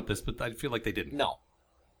have done with this, but I feel like they didn't. No.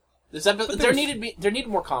 There needed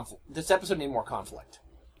more conflict. This episode needed more conflict.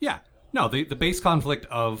 Yeah. No, the base conflict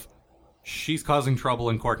of she's causing trouble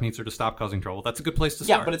and Quark needs her to stop causing trouble. That's a good place to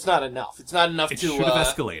start. Yeah, but it's not enough. It's not enough it to... It should have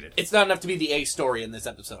escalated. It's not enough to be the A story in this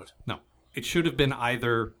episode. No. It should have been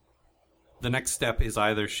either... The next step is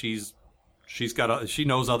either she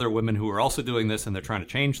knows other women who are also doing this and they're trying to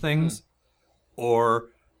change things, or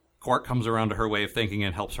Quark comes around to her way of thinking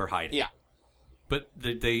and helps her hide it. Yeah. But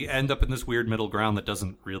they end up in this weird middle ground that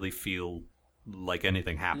doesn't really feel like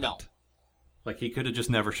anything happened. No. Like, he could have just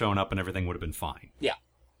never shown up and everything would have been fine. Yeah.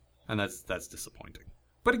 And that's disappointing.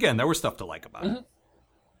 But again, there was stuff to like about it.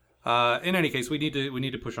 In any case, we need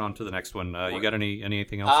to push on to the next one. You got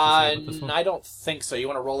anything else to say about this one? I don't think so. You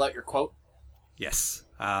want to roll out your quote? Yes.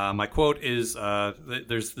 My quote is,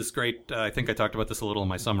 there's this great, I think I talked about this a little in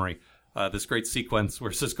my summary, this great sequence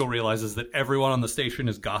where Sisko realizes that everyone on the station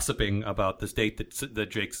is gossiping about this date that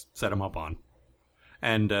Jake's set him up on.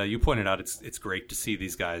 And you pointed out it's great to see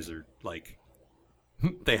these guys are like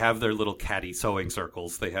they have their little catty sewing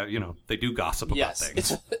circles. They have they do gossip about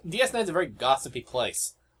things. DS9's a very gossipy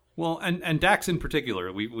place. Well, and Dax in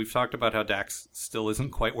particular, we've talked about how Dax still isn't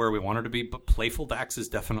quite where we want her to be, but playful Dax is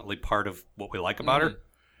definitely part of what we like about her.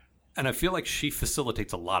 And I feel like she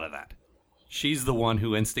facilitates a lot of that. She's the one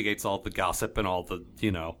who instigates all the gossip and all the,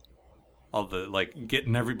 all the, like,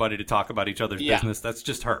 getting everybody to talk about each other's business. That's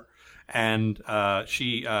just her. And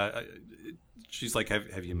she's like,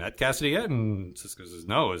 have you met Cassidy yet? And Cisco says,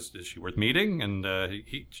 no. Is she worth meeting? And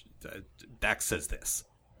Dax says this.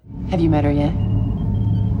 Have you met her yet?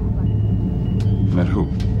 Met who?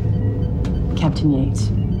 Captain Yates.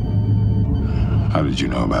 How did you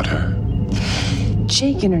know about her?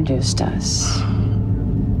 Jake introduced us.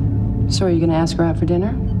 So are you going to ask her out for dinner?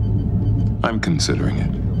 I'm considering it.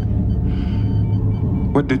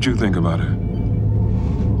 What did you think about her?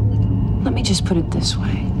 Let me just put it this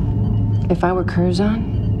way. If I were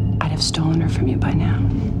Curzon, I'd have stolen her from you by now.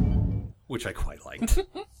 Which I quite liked.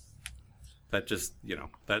 That just,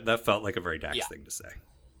 that felt like a very Dax thing to say.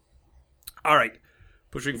 All right.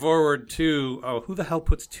 Pushing forward to, who the hell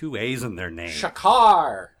puts two A's in their name?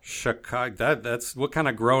 Shakaar. Shakaar. That's what kind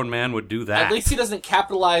of grown man would do that? At least he doesn't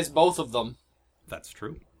capitalize both of them. That's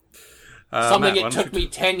true. Something Matt, it took me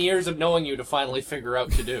 10 years of knowing you to finally figure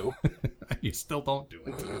out to do. You still don't do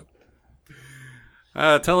it.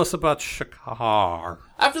 Tell us about Shakaar.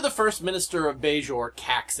 After the First Minister of Bajor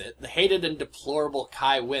cacks it, the hated and deplorable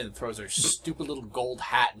Kai Wynn throws her stupid little gold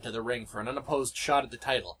hat into the ring for an unopposed shot at the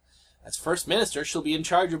title. As First Minister, she'll be in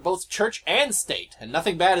charge of both church and state, and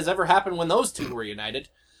nothing bad has ever happened when those two were united.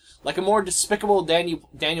 Like a more despicable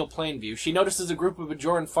Daniel Plainview, she notices a group of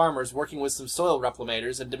Bajoran farmers working with some soil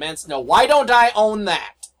reclamators and demands to know, why don't I own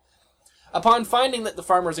that? Upon finding that the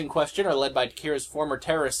farmers in question are led by Kira's former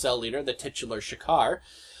terrorist cell leader, the titular Shakaar,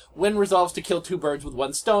 Wynn resolves to kill two birds with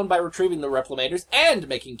one stone by retrieving the reclamators and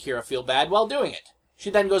making Kira feel bad while doing it. She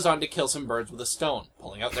then goes on to kill some birds with a stone,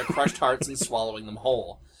 pulling out their crushed hearts and swallowing them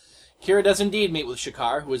whole. Kira does indeed meet with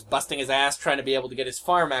Shakaar, who is busting his ass trying to be able to get his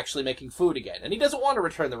farm actually making food again, and he doesn't want to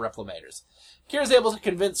return the reclamators. Kira's able to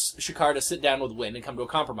convince Shakaar to sit down with Wynn and come to a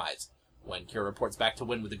compromise. When Kira reports back to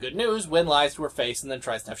Wynn with the good news, Wynn lies to her face and then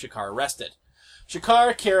tries to have Shakaar arrested.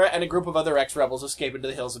 Shakaar, Kira, and a group of other ex-rebels escape into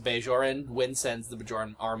the hills of Bajor, and Wynn sends the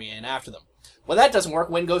Bajoran army in after them. When that doesn't work,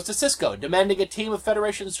 Wynn goes to Cisco, demanding a team of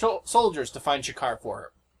Federation soldiers to find Shakaar for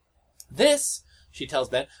her. This, she tells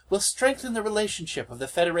Ben, will strengthen the relationship of the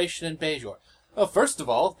Federation and Bajor. Well, first of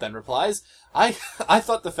all, Ben replies, I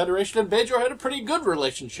thought the Federation and Bajor had a pretty good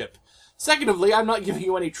relationship. Secondly, I'm not giving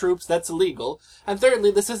you any troops, that's illegal. And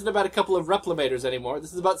thirdly, this isn't about a couple of reclamators anymore.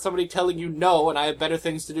 This is about somebody telling you no, and I have better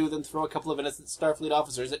things to do than throw a couple of innocent Starfleet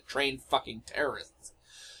officers at trained fucking terrorists.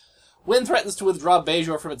 Wynn threatens to withdraw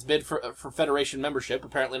Bajor from its bid for Federation membership,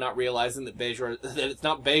 apparently not realizing that it's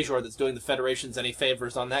not Bajor that's doing the Federations any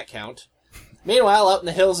favors on that count. Meanwhile, out in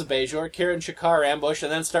the hills of Bajor, Kira and Shakaar ambush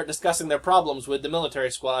and then start discussing their problems with the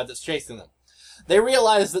military squad that's chasing them. They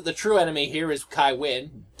realize that the true enemy here is Kai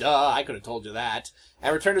Wynn. Duh, I could have told you that.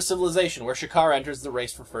 And return to civilization, where Shakaar enters the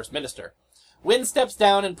race for First Minister. Wynn steps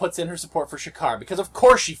down and puts in her support for Shakaar, because of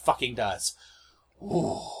course she fucking does.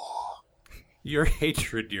 Ooh. Your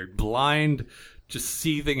hatred, your blind, just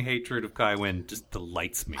seething hatred of Kai Wynn just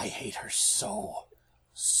delights me. I hate her so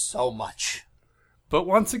much. But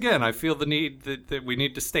once again, I feel the need that we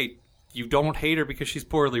need to state, you don't hate her because she's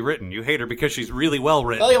poorly written. You hate her because she's really well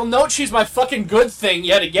written. Well, you'll note she's my fucking good thing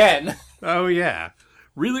yet again. Oh, yeah.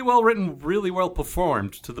 Really well written, really well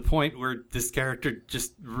performed, to the point where this character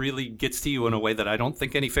just really gets to you in a way that I don't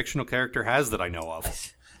think any fictional character has that I know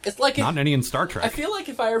of. It's like not any in Star Trek. I feel like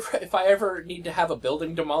if I ever need to have a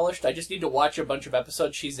building demolished, I just need to watch a bunch of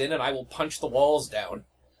episodes she's in, and I will punch the walls down.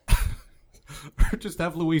 Or just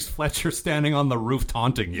have Louise Fletcher standing on the roof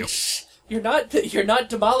taunting you. You're not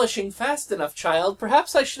demolishing fast enough, child.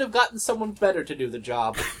 Perhaps I should have gotten someone better to do the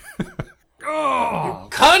job. Oh, you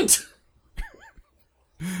cunt!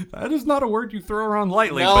 That is not a word you throw around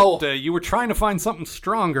lightly, no. But you were trying to find something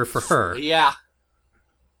stronger for her. Yeah.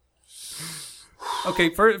 Okay,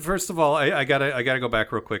 first of all, I gotta go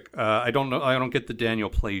back real quick. I don't get the Daniel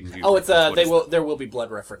Plainview. Oh, it's there will be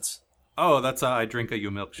blood reference. Oh, that's I drink a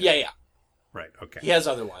you milkshake. Yeah. Right. Okay. He has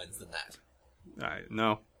other lines than that.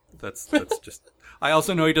 No, that's just. I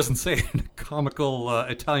also know he doesn't say it in a comical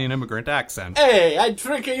Italian immigrant accent. Hey, I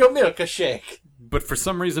drink a your milkshake. But for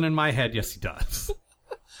some reason in my head, yes, he does.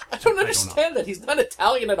 I don't understand that. He's not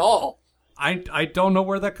Italian at all. I don't know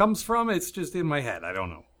where that comes from. It's just in my head. I don't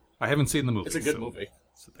know. I haven't seen the movie. It's a good movie.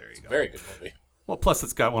 So there you go. Very good movie. Well, plus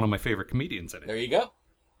it's got one of my favorite comedians in it. There you go.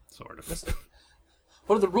 Sort of.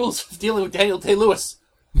 What are the rules of dealing with Daniel Day-Lewis?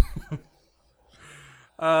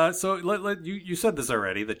 So you said this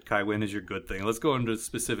already, that Kai Wynn is your good thing. Let's go into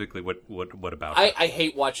specifically what about her. I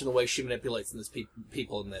hate watching the way she manipulates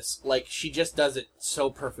people in this. Like, she just does it so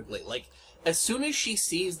perfectly. Like, as soon as she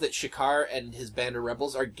sees that Shakaar and his band of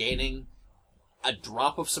rebels are gaining a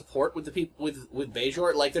drop of support with the people with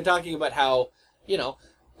Bajor, like, they're talking about how,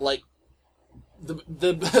 like,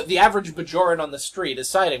 the average Bajoran on the street is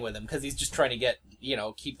siding with him because he's just trying to get,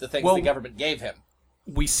 keep the things the government gave him.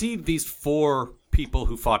 We see these 4 people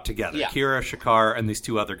who fought together, Kira, Shakaar, and these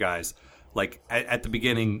 2 other guys, like, at the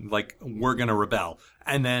beginning, like, we're going to rebel.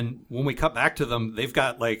 And then when we cut back to them, they've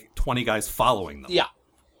got, like, 20 guys following them. Yeah.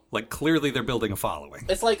 Like, clearly they're building a following.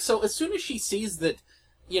 It's like, so as soon as she sees that,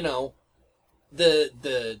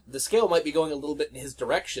 the scale might be going a little bit in his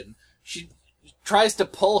direction, she tries to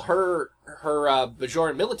pull her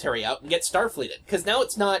Bajoran military out and get Starfleeted. Because now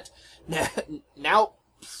it's not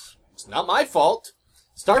my fault.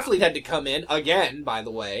 Starfleet had to come in again, by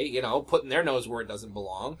the way, putting their nose where it doesn't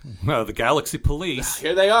belong. Well, the Galaxy Police.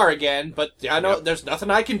 Here they are again, but I know there's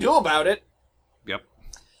nothing I can do about it. Yep.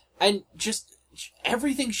 And just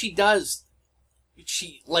everything she does,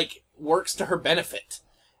 she, like, works to her benefit.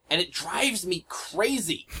 And it drives me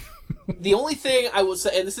crazy. The only thing I will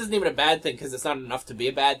say, and this isn't even a bad thing because it's not enough to be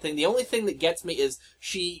a bad thing, the only thing that gets me is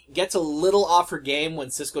she gets a little off her game when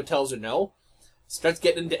Sisko tells her no. Starts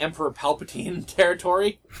getting into Emperor Palpatine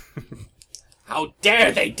territory. How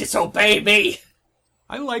dare they disobey me?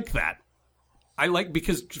 I like that.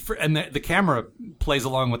 Because the camera plays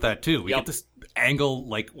along with that too. We get this angle,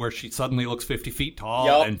 like, where she suddenly looks 50 feet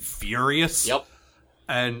tall and furious. Yep.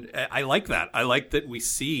 And I like that. I like that we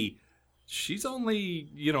see she's only,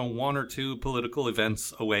 1 or 2 political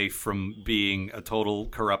events away from being a total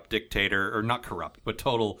corrupt dictator, or not corrupt, but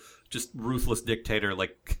total just ruthless dictator.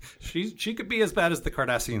 Like, she could be as bad as the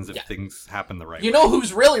Cardassians if things happen the right way. You know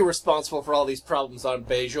who's really responsible for all these problems on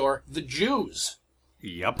Bajor? The Jews.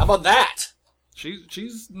 Yep. How about that?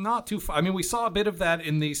 She's not too far. I mean, we saw a bit of that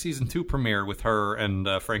in the season 2 premiere with her and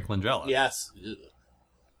Frank Langella. Yes.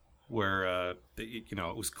 Where,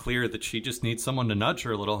 it was clear that she just needs someone to nudge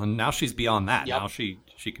her a little, and now she's beyond that. Yep. Now she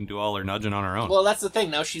can do all her nudging on her own. Well, that's the thing.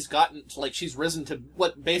 Now she's gotten, like, she's risen to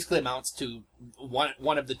what basically amounts to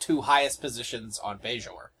one of the 2 highest positions on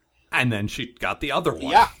Bajor. And then she got the other one.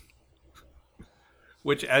 Yeah.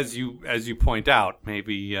 Which, as you point out,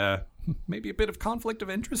 maybe a bit of conflict of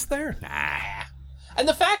interest there. Nah. And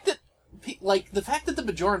the fact that the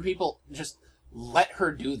Bajoran people just let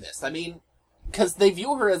her do this. I mean, because they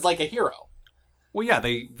view her as, like, a hero. Well, yeah,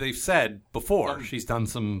 they've said before she's done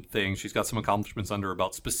some things. She's got some accomplishments under her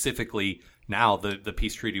belt, specifically now the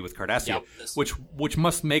peace treaty with Cardassia, which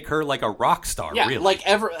must make her like a rock star, really. Like,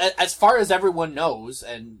 as far as everyone knows,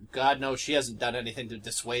 and God knows she hasn't done anything to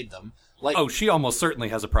dissuade them. Like, she almost certainly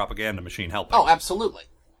has a propaganda machine helping. Oh, absolutely.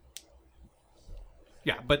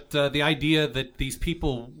 Yeah, but the idea that these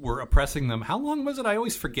people were oppressing them, how long was it? I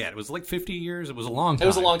always forget. It was like 50 years? It was a long time. It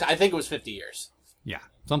was a long time. I think it was 50 years. Yeah,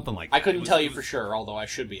 something like that. I couldn't tell you for sure, although I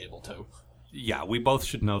should be able to. Yeah, we both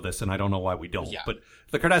should know this, and I don't know why we don't. Yeah. But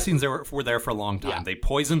the Cardassians were there for a long time. Yeah. They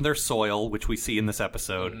poisoned their soil, which we see in this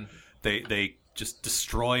episode. Mm-hmm. They just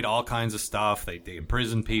destroyed all kinds of stuff. They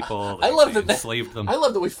imprisoned people. They enslaved them. I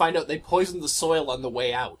love that we find out they poisoned the soil on the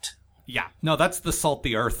way out. Yeah. No, that's the salt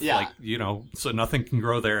the earth, so nothing can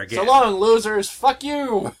grow there again. So long, losers. Fuck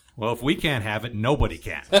you. Well, if we can't have it, nobody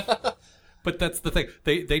can. But that's the thing.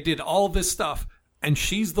 They did all this stuff, and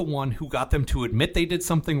she's the one who got them to admit they did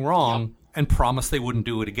something wrong and promise they wouldn't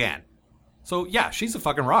do it again. So, yeah, she's a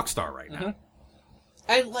fucking rock star right now.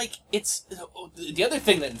 And, like, it's... The other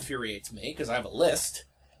thing that infuriates me, because I have a list,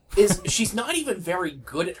 is she's not even very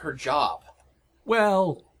good at her job.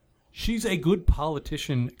 Well, she's a good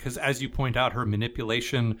politician because, as you point out, her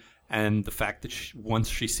manipulation and the fact that once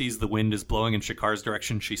she sees the wind is blowing in Shakaar's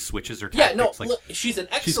direction, she switches her tactics. Yeah, no, look, she's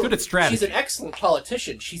good at strategy. She's an excellent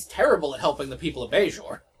politician. She's terrible at helping the people of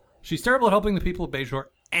Bajor. She's terrible at helping the people of Bajor,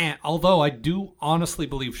 and although I do honestly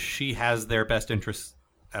believe she has their best interests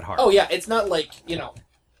at heart. Oh, yeah, it's not like,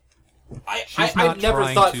 I've never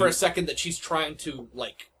thought for a second that she's trying to,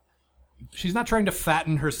 like... She's not trying to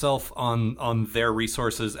fatten herself on their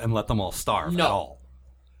resources and let them all starve at all.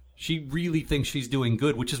 She really thinks she's doing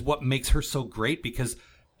good, which is what makes her so great, because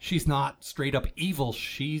she's not straight up evil.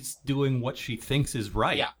 She's doing what she thinks is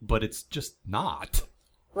right, but it's just not.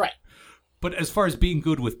 Right. But as far as being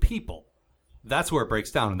good with people, that's where it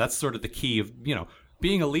breaks down, and that's sort of the key of,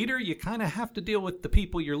 being a leader, you kind of have to deal with the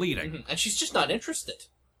people you're leading. Mm-hmm. And she's just not interested.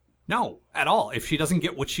 No, at all. If she doesn't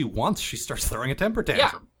get what she wants, she starts throwing a temper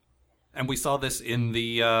tantrum. And we saw this in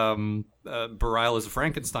the Bareil as a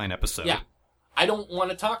Frankenstein episode. Yeah. I don't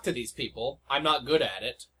want to talk to these people. I'm not good at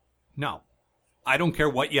it. No. I don't care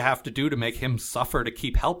what you have to do to make him suffer to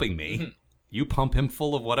keep helping me. Mm-hmm. You pump him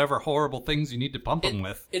full of whatever horrible things you need to pump him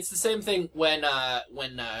with. It's the same thing when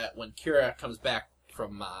Kira comes back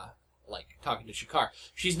from talking to Shakaar.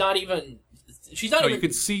 She's not even. You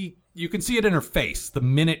can see it in her face the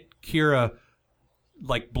minute Kira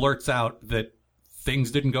blurts out that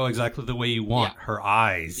things didn't go exactly the way you want. Yeah. Her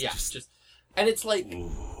eyes, and it's like,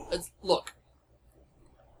 look.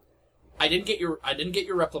 I didn't get your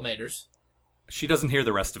replimators. She doesn't hear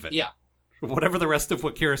the rest of it. Yeah. Whatever the rest of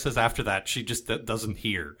what Kira says after that, she just doesn't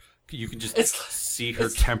hear. You can just see her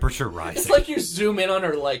temperature rising. It's like you zoom in on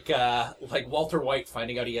her like Walter White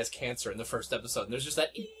finding out he has cancer in the first episode. And there's just that.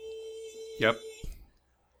 Yep.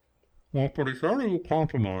 Well, pretty sorry you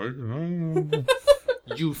compromised.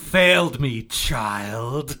 You failed me,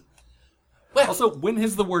 child. Well, also, when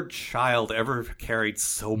has the word child ever carried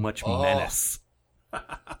so much menace?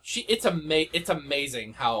 It's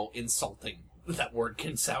amazing how insulting that word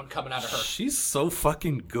can sound coming out of her. She's so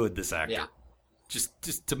fucking good, this actor. Yeah.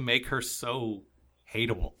 Just to make her so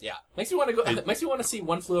hateable. Yeah. Makes me want to go. Makes me want to see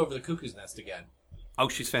One Flew Over the Cuckoo's Nest again. Oh,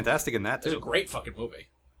 she's fantastic in that too. It's a great fucking movie.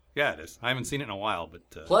 Yeah, it is. I haven't seen it in a while, but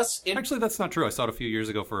actually, that's not true. I saw it a few years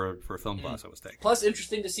ago for a film class I was taking. Plus,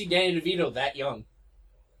 interesting to see Danny DeVito that young.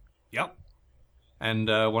 Yep. And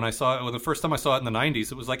when the first time I saw it in the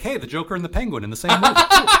 '90s, it was like, hey, the Joker and the Penguin in the same movie.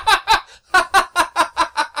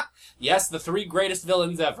 Yes, the three greatest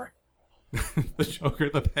villains ever. The Joker,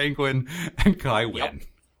 the Penguin, and Kai Wynn.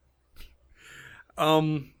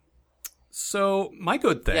 Yep. So my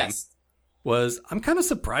good thing was I'm kind of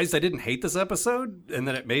surprised I didn't hate this episode and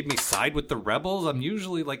that it made me side with the rebels. I'm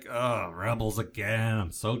usually like, rebels again.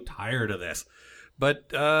 I'm so tired of this.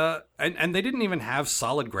 But and they didn't even have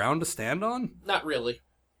solid ground to stand on. Not really.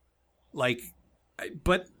 But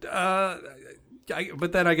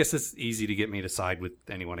then I guess it's easy to get me to side with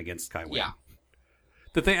anyone against Kai Wynn. Yeah.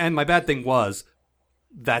 The thing, and my bad thing was,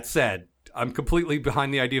 that said, I'm completely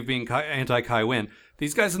behind the idea of being anti-Kai Wynn.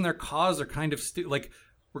 These guys in their cause are kind of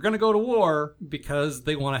we're going to go to war because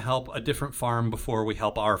they want to help a different farm before we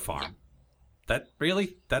help our farm.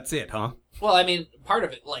 That's it, huh? Well, I mean, part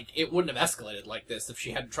of it, it wouldn't have escalated like this if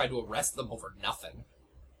she hadn't tried to arrest them over nothing.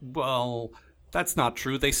 Well, that's not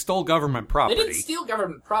true. They stole government property. They didn't steal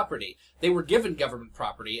government property. They were given government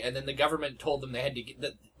property, and then the government told them they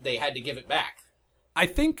had to give it back. I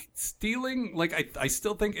think stealing, I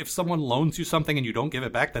still think if someone loans you something and you don't give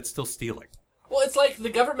it back, that's still stealing. Well, it's like the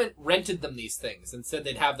government rented them these things and said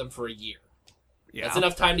they'd have them for a year. Yeah. That's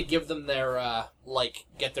enough time to give them their,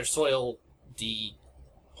 get their soil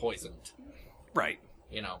de-poisoned. Right.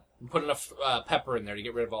 Put enough pepper in there to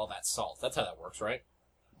get rid of all that salt. That's how that works, right?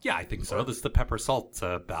 Yeah, I think so. This is the pepper-salt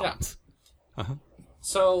balance. Yeah. Uh-huh.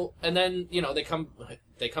 So, and then, they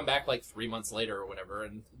come back 3 months later or whatever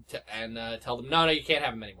and tell them, no, you can't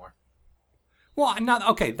have them anymore. Well,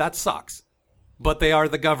 okay, that sucks. But they are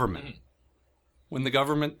the government. Mm-hmm. When the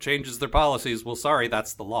government changes their policies, well, sorry,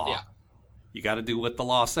 that's the law. Yeah. You got to do what the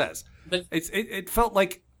law says. But it felt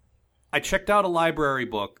like I checked out a library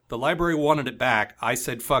book. The library wanted it back. I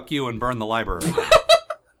said, fuck you, and burned the library.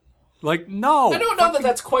 No. I don't know that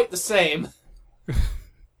that's quite the same.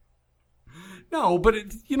 No, but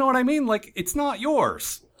you know what I mean? It's not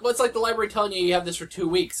yours. Well, it's like the library telling you have this for 2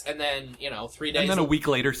 weeks, and then, 3 days... And then a week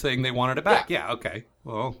later saying they wanted it back. Yeah, okay.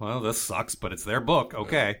 Well, this sucks, but it's their book.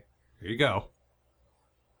 Okay. Here you go.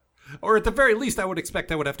 Or at the very least, I would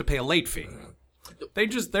expect I would have to pay a late fee.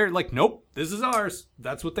 They're like, nope, this is ours.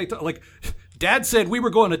 That's what they... Dad said we were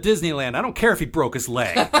going to Disneyland. I don't care if he broke his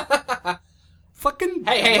leg. Fucking...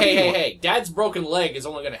 Hey. Dad's broken leg is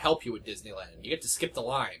only going to help you at Disneyland. You get to skip the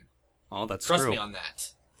line. Oh, that's Trust true. me on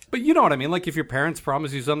that. But you know what I mean? If your parents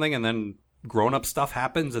promise you something and then grown-up stuff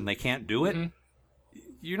happens and they can't do it,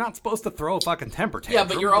 you're not supposed to throw a fucking temper tantrum.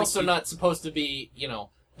 Yeah, but you're also not supposed to be,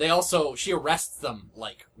 she arrests them,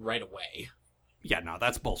 right away. Yeah, no,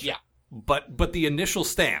 that's bullshit. Yeah. But the initial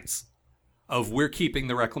stance of we're keeping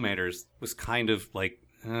the reclamators was kind of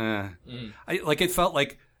it felt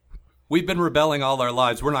like we've been rebelling all our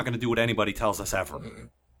lives. We're not going to do what anybody tells us ever. Mm-hmm.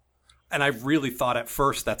 And I really thought at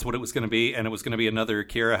first that's what it was going to be, and it was going to be another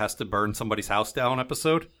Kira has to burn somebody's house down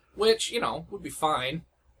episode. Which, would be fine.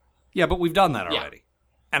 Yeah, but we've done that already. Yeah.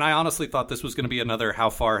 And I honestly thought this was going to be another how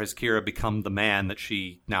far has Kira become the man that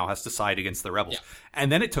she now has to side against the rebels. Yeah.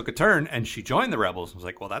 And then it took a turn, and she joined the rebels. I was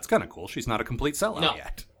like, well, that's kind of cool. She's not a complete sellout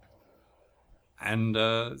yet. And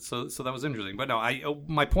so that was interesting. But no,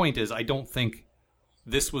 my point is I don't think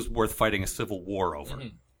this was worth fighting a civil war over.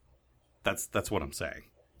 Mm-hmm. That's what I'm saying.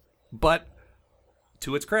 But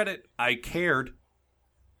to its credit, I cared.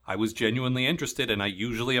 I was genuinely interested, and I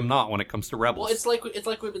usually am not when it comes to Rebels. Well, it's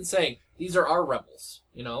like we've been saying. These are our Rebels,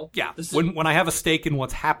 you know? Yeah, when I have a stake in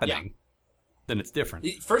what's happening, then it's different.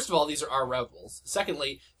 First of all, these are our Rebels.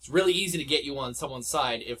 Secondly, it's really easy to get you on someone's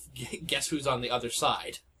side if guess who's on the other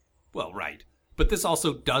side. Well, right. But this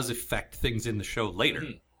also does affect things in the show later.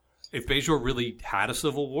 Mm-hmm. If Bajor really had a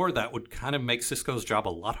civil war, that would kind of make Sisko's job a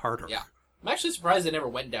lot harder. Yeah. I'm actually surprised they never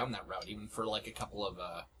went down that route, even for like a couple of...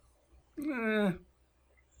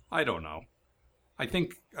 I don't know. I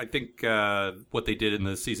think what they did in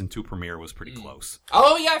the season 2 premiere was pretty close.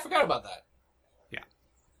 Oh yeah, I forgot about that. Yeah,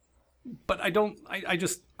 but I don't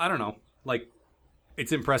know. Like,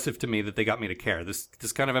 it's impressive to me that they got me to care. This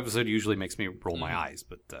kind of episode usually makes me roll my eyes,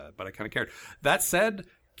 but I kind of cared. That said,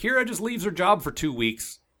 Kira just leaves her job for 2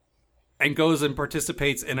 weeks and goes and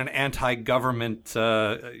participates in an anti-government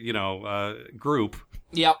group.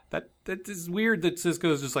 Yep. That is weird that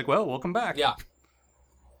Sisko's just like, well, welcome back. Yeah.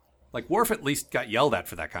 Like, Worf at least got yelled at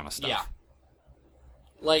for that kind of stuff. Yeah.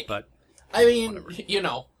 Like, but, I mean, whatever. You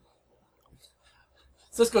know,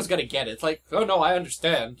 Sisko's gonna get it. It's like, oh no, I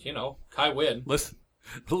understand. You know, Kai Wynn. Listen.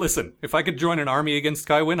 If I could join an army against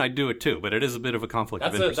Kai Wynn, I'd do it too. But it is a bit of a conflict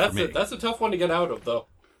of interest for me. That's a tough one to get out of, though.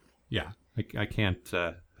 Yeah, I can't.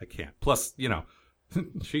 I can't. Plus, you know,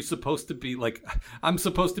 she's supposed to be like, I'm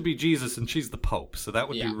supposed to be Jesus, and she's the Pope, so that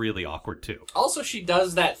would be really awkward too. Also, she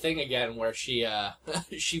does that thing again where she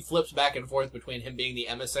she flips back and forth between him being the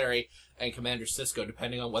emissary and Commander Sisko,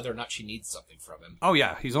 depending on whether or not she needs something from him. Oh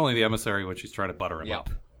yeah, he's only the emissary when she's trying to butter him up.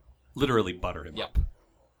 Literally butter him up.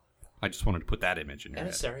 I just wanted to put that image in your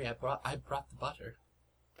emissary, head. I brought the butter.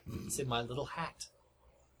 It's in my little hat.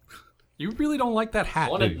 You really don't like that hat,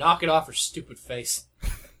 I want to knock it off her stupid face.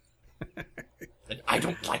 And I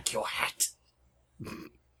don't like your hat.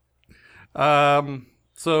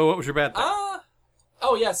 So what was your bad thing?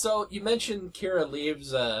 Oh yeah, so you mentioned Kira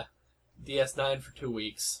leaves DS9 for 2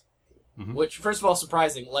 weeks. Mm-hmm. Which, first of all,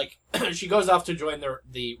 surprising. Like, she goes off to join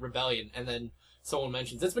the rebellion, and then someone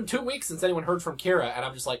mentions, it's been 2 weeks since anyone heard from Kira, and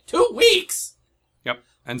I'm just like, 2 weeks?! Yep.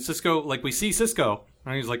 And Sisko, like, we see Sisko,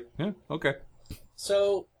 and he's like, yeah, okay.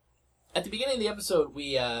 So, at the beginning of the episode,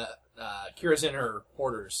 we, Kira's in her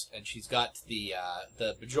quarters, and she's got the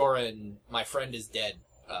Bajoran "My friend is dead"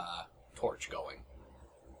 torch going.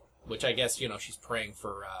 Which I guess, you know, she's praying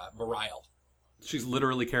for Bareil. She's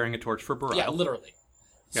literally carrying a torch for Bareil. Yeah, literally.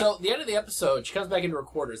 Yeah. So, at the end of the episode, she comes back into her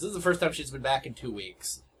quarters. This is the first time she's been back in 2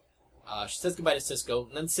 weeks. She says goodbye to Sisko,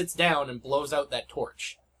 and then sits down and blows out that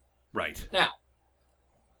torch. Right. Now,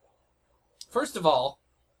 first of all,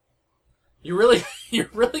 you're really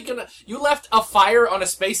gonna... You left a fire on a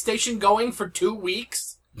space station going for 2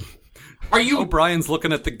 weeks? Are you... O'Brien's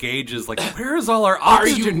looking at the gauges like, where is all our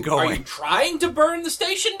oxygen going? Are you trying to burn the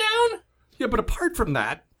station down? Yeah, but apart from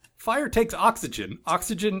that, fire takes oxygen.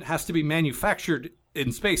 Oxygen has to be manufactured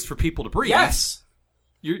in space for people to breathe. Yes.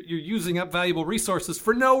 You're using up valuable resources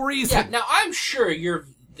for no reason. Yeah, now I'm sure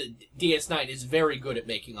the DS9 is very good at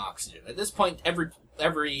making oxygen. At this point, every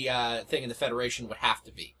thing in the Federation would have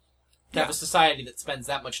to be. To have a society that spends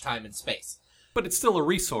that much time in space. But it's still a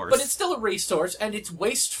resource. But it's still a resource, and it's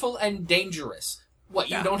wasteful and dangerous. What,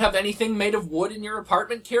 you don't have anything made of wood in your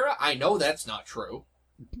apartment, Kira? I know that's not true.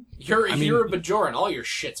 You're a Bajoran. All your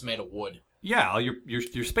shit's made of wood. Yeah, all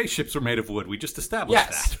your spaceships are made of wood. We just established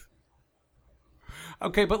that.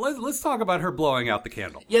 Okay, but let's talk about her blowing out the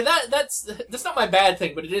candle. Yeah, that's not my bad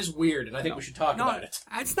thing, but it is weird, and I think we should talk about it.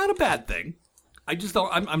 It's not a bad thing. I just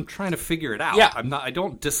don't. I'm trying to figure it out. Yeah. I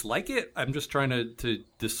don't dislike it. I'm just trying to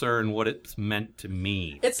discern what it's meant to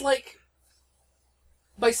mean. It's like,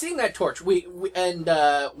 by seeing that torch, and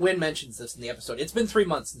Wynn mentions this in the episode. It's been 3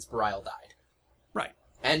 months since Bareil died. Right.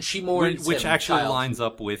 And she mourns which him, actually child. lines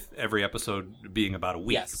up with every episode being about a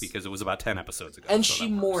week, because it was about 10 episodes ago. And she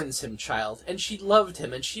mourns him, child, and she loved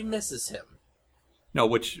him, and she misses him. No,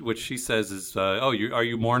 which she says is, are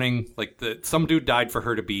you mourning? Like, some dude died for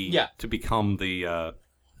her to become the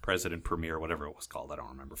president, premier, whatever it was called. I don't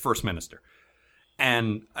remember. First minister.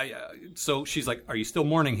 And so she's like, are you still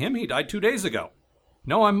mourning him? He died 2 days ago.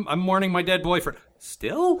 No, I'm mourning my dead boyfriend.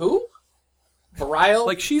 Still? Who? Bareil?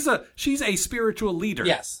 Like, she's a spiritual leader.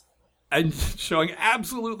 Yes. And showing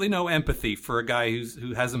absolutely no empathy for a guy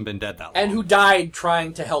who hasn't been dead that long. And who died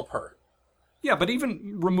trying to help her. Yeah, but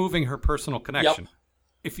even removing her personal connection. Yep.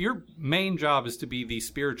 If your main job is to be the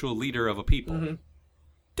spiritual leader of a people,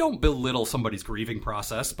 don't belittle somebody's grieving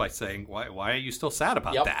process by saying, why are you still sad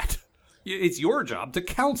about that? It's your job to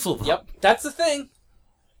counsel them. Yep, that's the thing.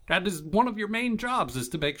 That is one of your main jobs, is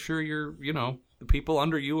to make sure the people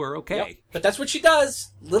under you are okay. Yep. But that's what she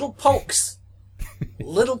does. Little pokes.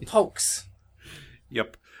 Little pokes.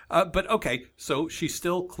 Yep. But okay, so she's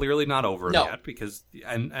still clearly not over him yet because,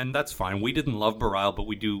 and that's fine. We didn't love Bareil, but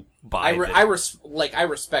we do buy. I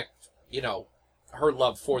respect, her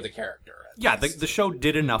love for the character. Yeah, the show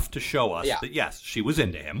did enough to show us that yes, she was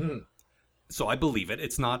into him. Mm-hmm. So I believe it.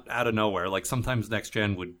 It's not out of nowhere. Like sometimes Next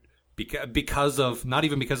Gen would, because of not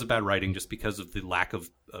even because of bad writing, just because of the lack of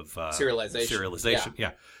serialization.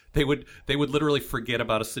 Yeah. They would literally forget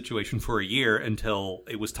about a situation for a year until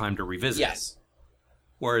it was time to revisit it.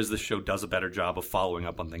 Whereas this show does a better job of following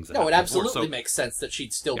up on things that it absolutely makes sense that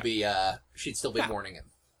she'd still be mourning him.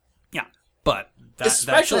 Yeah, but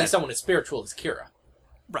especially someone as spiritual as Kira.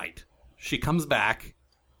 Right. She comes back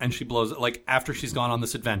and she blows it, like after she's gone on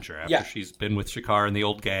this adventure, after she's been with Shakaar and the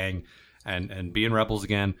old gang and being rebels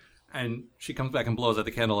again, and she comes back and blows out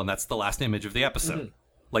the candle, and that's the last image of the episode. Mm-hmm.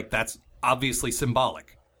 Like that's obviously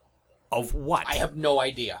symbolic of what? I have no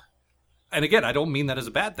idea. And again, I don't mean that as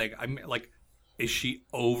a bad thing. I mean, like, is she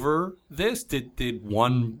over this? Did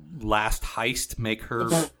one last heist make her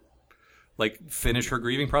like finish her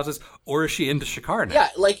grieving process, or is she into Shakaar now? Yeah,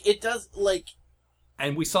 like it does. Like,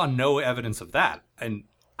 and we saw no evidence of that. And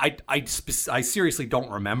I seriously don't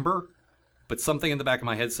remember, but something in the back of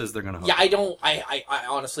my head says they're going to. Yeah, I don't. I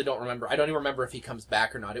honestly don't remember. I don't even remember if he comes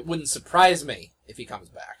back or not. It wouldn't surprise me if he comes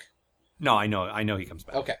back. No, I know he comes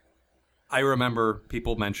back. Okay. I remember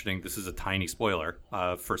people mentioning, this is a tiny spoiler,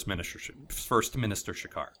 First Minister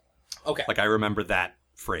Shakaar. Okay. Like, I remember that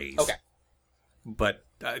phrase. Okay. But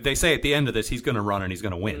they say at the end of this, he's going to run and he's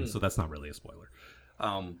going to win, so that's not really a spoiler.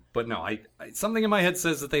 But no, I something in my head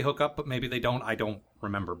says that they hook up, but maybe they don't. I don't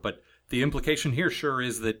remember. But the implication here sure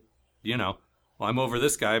is that, well, I'm over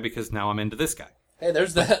this guy because now I'm into this guy. Hey,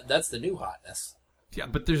 that's the new hotness. Yeah,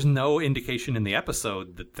 but there's no indication in the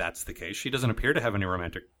episode that that's the case. She doesn't appear to have any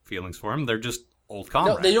romantic feelings for him. They're just old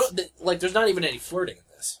comrades. No, they don't. There's not even any flirting in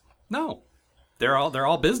this. No, they're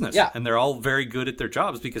all business. Yeah, and they're all very good at their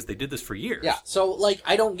jobs because they did this for years. Yeah, so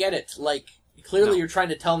I don't get it. Clearly you're trying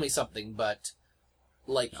to tell me something, but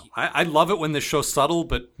no. I love it when this show's subtle,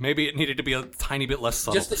 but maybe it needed to be a tiny bit less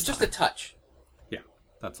subtle. Just a touch. Yeah,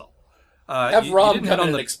 that's all. Have Rob come in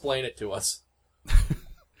and explain it to us.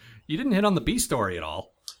 You didn't hit on the B story at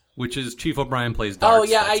all, which is Chief O'Brien plays darts. Oh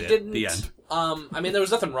yeah, I didn't. The end. I mean, there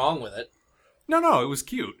was nothing wrong with it. No, it was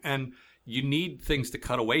cute, and you need things to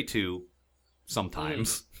cut away to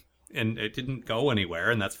sometimes, and it didn't go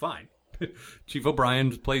anywhere, and that's fine. Chief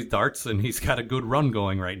O'Brien plays darts, and he's got a good run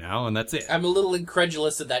going right now, and that's it. I'm a little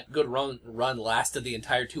incredulous that good run lasted the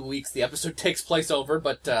entire 2 weeks the episode takes place over,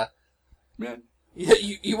 but yeah.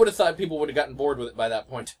 You would have thought people would have gotten bored with it by that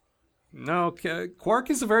point. No, Quark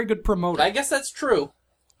is a very good promoter. I guess that's true.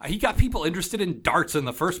 He got people interested in darts in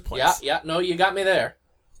the first place. Yeah, no, you got me there.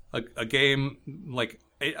 A game,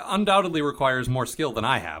 it undoubtedly requires more skill than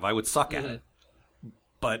I have. I would suck at it.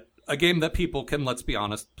 But a game that people can, let's be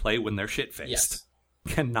honest, play when they're shit-faced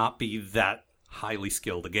cannot be that highly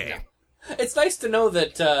skilled a game. Yeah. It's nice to know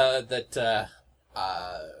that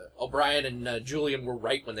O'Brien and Julian were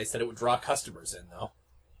right when they said it would draw customers in, though.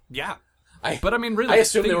 Yeah. But I mean, really, I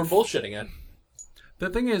assume they were bullshitting it. The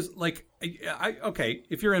thing is, okay,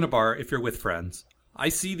 if you're in a bar, if you're with friends, I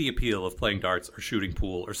see the appeal of playing darts or shooting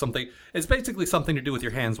pool or something. It's basically something to do with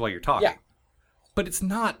your hands while you're talking. Yeah. But it's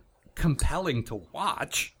not compelling to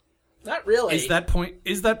watch. Not really. Is that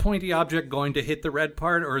pointy object going to hit the red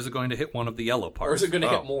part, or is it going to hit one of the yellow parts? Or is it going to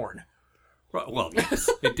hit Morn? Well, yes,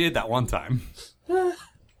 it did that one time.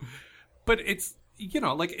 But it's...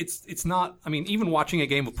 it's not... I mean, even watching a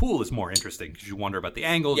game of pool is more interesting because you wonder about the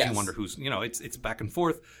angles, you wonder who's... it's back and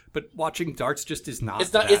forth. But watching darts just is not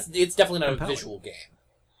It's definitely not compelling. A visual game.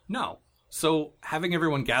 No. So having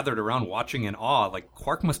everyone gathered around watching in awe,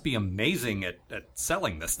 Quark must be amazing at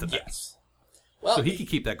selling this to them. Yes. Well, so he could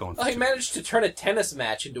keep that going for he managed to turn a tennis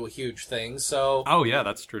match into a huge thing, so... Oh, yeah,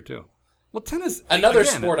 that's true, too. Well, tennis... Another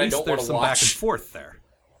sport I don't want to watch. Back and forth there.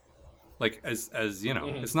 As you know,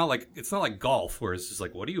 it's not like golf where it's just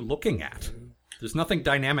what are you looking at? There's nothing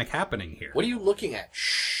dynamic happening here. What are you looking at?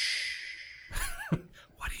 Shh.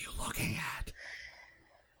 What are you looking at?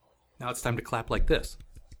 Now it's time to clap like this.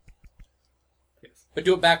 Yes. But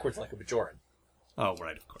do it backwards like a Bajoran. Oh,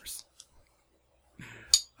 right, of course.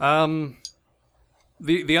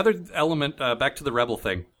 The other element, back to the Rebel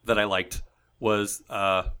thing that I liked was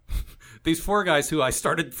these four guys who I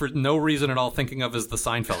started for no reason at all thinking of as the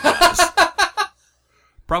Seinfeld guys.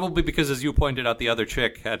 Probably because, as you pointed out, the other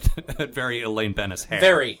chick had very Elaine Bennis hair.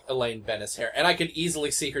 Very Elaine Bennis hair. And I could easily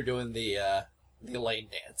see her doing the Elaine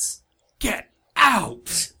dance. Get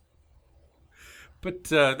out! But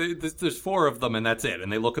there's 4 of them, and that's it.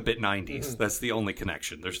 And they look a bit 90s. That's the only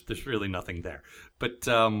connection. There's really nothing there. But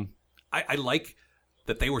I like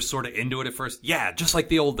that they were sort of into it at first. Yeah, just like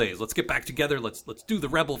the old days. Let's get back together. Let's do the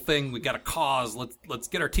rebel thing. We got a cause. Let's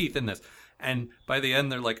get our teeth in this. And by the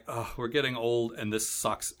end, they're like, oh, we're getting old, and this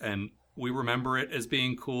sucks. And we remember it as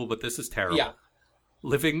being cool, but this is terrible. Yeah.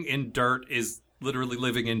 Living in dirt is literally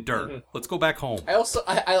living in dirt. Let's go back home.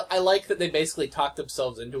 I like that they basically talked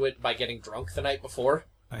themselves into it by getting drunk the night before.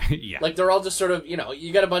 Yeah. Like, they're all just sort of,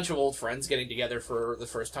 you got a bunch of old friends getting together for the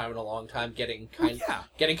first time in a long time, getting kind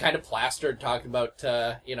of plastered, talking about,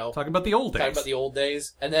 Talking about the old days. Talking about the old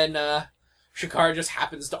days. And then, Shakaar just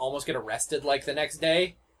happens to almost get arrested, like, the next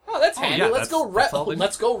day. Oh, that's handy. Yeah, let's go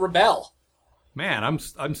rebel. Man,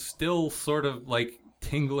 I'm still sort of, like,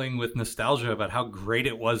 tingling with nostalgia about how great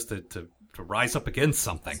it was to rise up against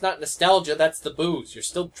something. It's not nostalgia, that's the booze. You're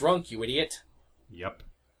still drunk, you idiot. Yep.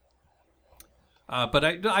 But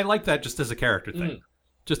I like that just as a character thing.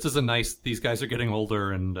 Just as a nice, these guys are getting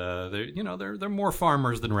older and they're more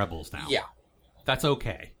farmers than rebels now. Yeah. That's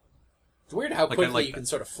okay. It's weird how quickly you can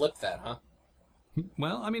sort of flip that, huh?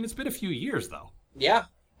 Well, I mean, it's been a few years though. Yeah.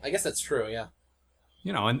 I guess that's true, yeah.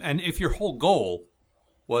 And if your whole goal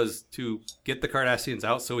was to get the Cardassians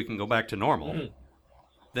out so we can go back to normal,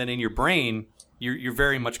 then in your brain, you're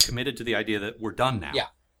very much committed to the idea that we're done now. Yeah.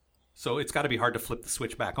 So it's got to be hard to flip the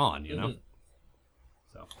switch back on, you know?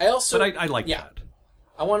 So I like that.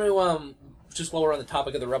 I want to, just while we're on the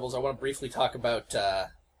topic of the Rebels, I want to briefly talk about the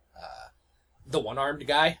one-armed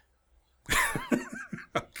guy.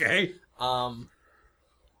 Okay.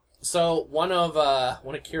 So one of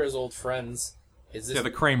Kira's old friends is this... Yeah,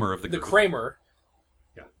 the Kramer of the group. The Kramer.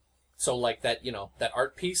 Yeah. So, like, that, that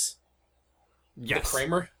art piece? Yes. The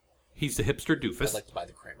Kramer? He's the hipster doofus. I'd like to buy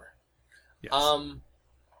the Kramer. Yes.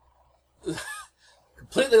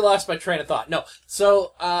 Completely lost my train of thought. No.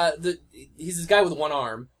 So, he's this guy with one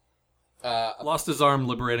arm. Lost his arm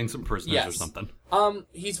liberating some prisoners or something.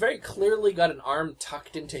 He's very clearly got an arm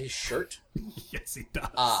tucked into his shirt. Yes, he does.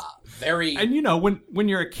 Very... And when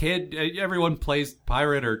you're a kid, everyone plays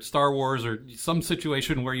Pirate or Star Wars or some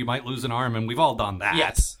situation where you might lose an arm, and we've all done that.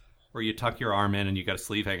 Yes. Where you tuck your arm in and you got a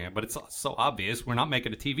sleeve hanging out. But it's so obvious. We're not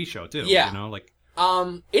making a TV show, too. Yeah.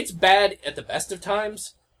 It's bad at the best of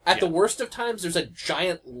times. At the worst of times, there's a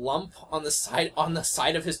giant lump on the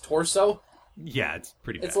side of his torso. Yeah, it's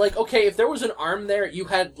pretty bad. It's like, okay, if there was an arm there, you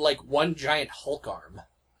had, like, one giant Hulk arm.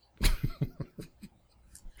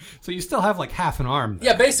 So you still have, like, half an arm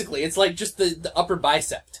there. Yeah, basically. It's like just the upper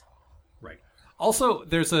bicep. Right. Also,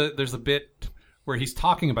 there's a bit where he's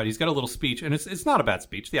talking about, he's got a little speech, and it's not a bad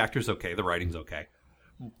speech. The actor's okay, the writing's okay.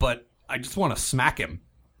 But I just want to smack him.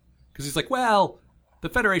 Because he's like, well, the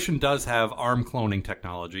Federation does have arm cloning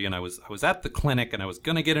technology, and I was at the clinic, and I was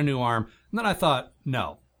going to get a new arm, and then I thought,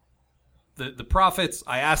 no. The Prophets,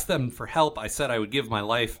 I asked them for help. I said I would give my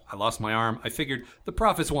life. I lost my arm. I figured the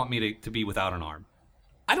Prophets want me to be without an arm.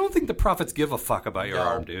 I don't think the Prophets give a fuck about your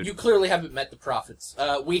arm, dude. You clearly haven't met the Prophets.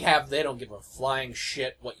 They don't give a flying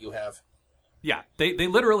shit what you have. Yeah, they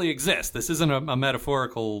literally exist. This isn't a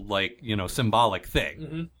metaphorical, symbolic thing.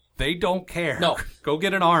 Mm-hmm. They don't care. No. Go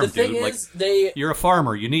get an arm, dude. The thing is, you're a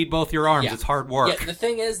farmer. You need both your arms. Yeah. It's hard work. Yeah, the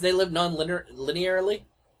thing is, they live non-linearly.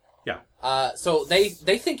 Yeah. So they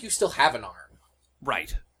think you still have an arm.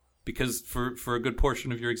 Right. Because for a good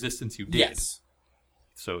portion of your existence, you did. Yes.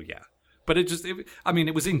 So, yeah. But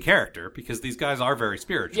it was in character, because these guys are very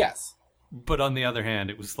spiritual. Yes. But on the other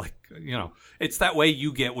hand, it was like, it's that way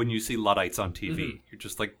you get when you see Luddites on TV. Mm-hmm. You're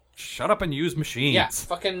just like, shut up and use machines. Yeah,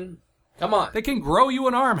 fucking, come on. They can grow you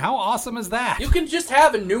an arm. How awesome is that? You can just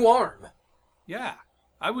have a new arm. Yeah.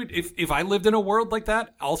 I would, if I lived in a world like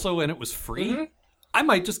that, also, and it was free, mm-hmm. I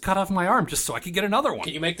might just cut off my arm just so I could get another one.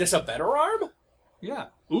 Can you make this a better arm? Yeah.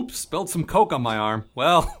 Oops, spilled some Coke on my arm.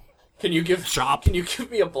 Well, Can you give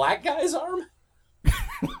me a black guy's arm?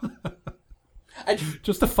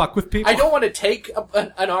 Just to fuck with people? I don't want to take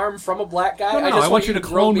an arm from a black guy. No, I want you to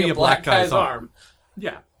clone me a black guy's arm.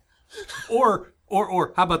 Yeah. Or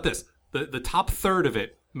how about this? The top third of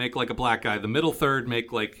it make like a black guy. The middle third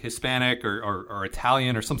make like Hispanic or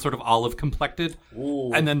Italian or some sort of olive complected.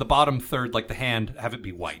 Ooh. And then the bottom third, like the hand, have it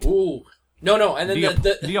be white. Ooh. No. And then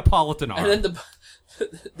the Neapolitan arm. And then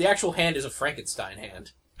the actual hand is a Frankenstein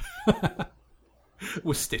hand.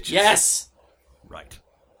 With stitches. Yes. Right.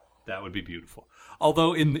 That would be beautiful.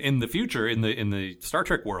 Although in the future, in the Star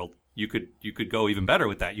Trek world, you could go even better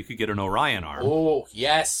with that. You could get an Orion arm. Oh,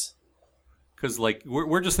 yes. Because like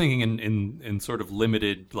we're just thinking in sort of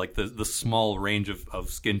limited, like the small range of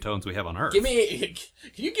skin tones we have on Earth. Can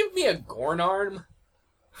you give me a Gorn arm?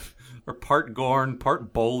 Or part Gorn,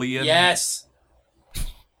 part Bolian. Yes.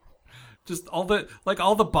 Just all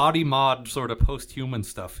the body mod sort of post-human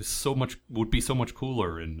stuff would be so much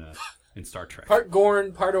cooler in Star Trek. Part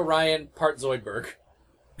Gorn, part Orion, part Zoidberg.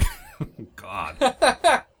 God.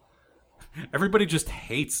 Everybody just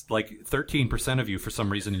hates 13% of you for some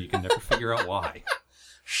reason, and you can never figure out why.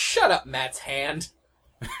 Shut up, Matt's hand.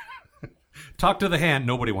 Talk to the hand.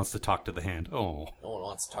 Nobody wants to talk to the hand. Oh. No one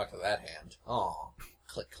wants to talk to that hand. Oh.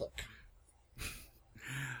 Click, click.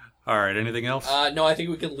 All right, anything else? No, I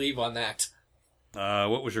think we can leave on that.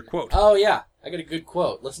 What was your quote? Oh, yeah. I got a good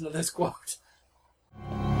quote. Listen to this quote.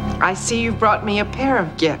 I see you brought me a pair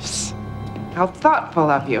of gifts. How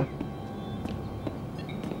thoughtful of you.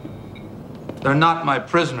 They're not my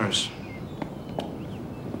prisoners.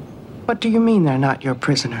 What do you mean they're not your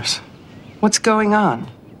prisoners? What's going on?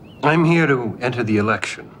 I'm here to enter the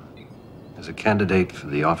election as a candidate for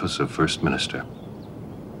the office of First Minister.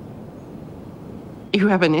 You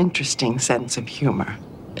have an interesting sense of humor.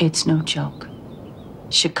 It's no joke.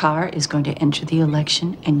 Shakaar is going to enter the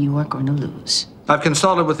election, and you are going to lose. I've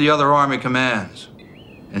consulted with the other army commands,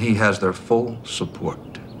 and he has their full support.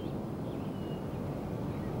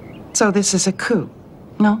 So this is a coup?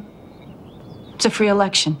 No. It's a free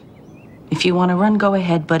election. If you want to run, go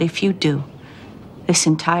ahead, but if you do, this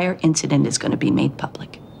entire incident is going to be made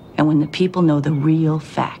public. And when the people know the real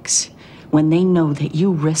facts, when they know that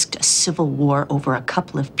you risked a civil war over a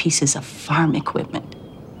couple of pieces of farm equipment,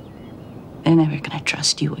 they're never going to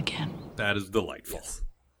trust you again. That is delightful. Yes.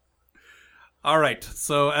 All right,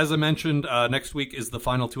 so as I mentioned, next week is the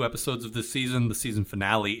final 2 episodes of this season. The season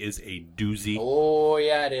finale is a doozy. Oh,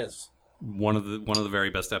 yeah, it is. One of the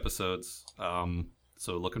very best episodes.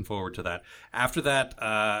 So looking forward to that. After that,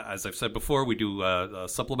 as I've said before, we do a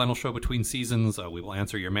supplemental show between seasons. We will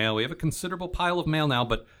answer your mail. We have a considerable pile of mail now,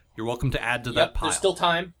 but you're welcome to add to that pile. There's still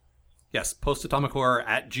time. Yes,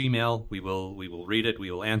 postatomichorror@gmail. We will read it.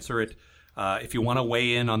 We will answer it. If you want to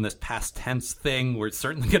weigh in on this past tense thing, we're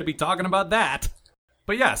certainly going to be talking about that.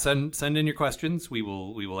 But yeah, send in your questions. We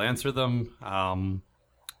will answer them.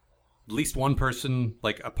 At least one person,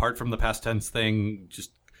 apart from the past tense thing,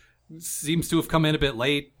 just seems to have come in a bit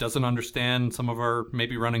late, doesn't understand some of our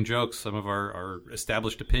maybe running jokes, some of our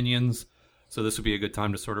established opinions. So this would be a good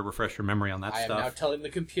time to sort of refresh your memory on that stuff. I am now telling the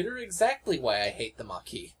computer exactly why I hate the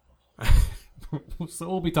Maquis. So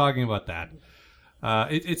we'll be talking about that.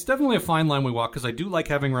 It's definitely a fine line we walk, because I do like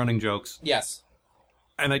having running jokes. Yes.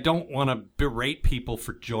 And I don't want to berate people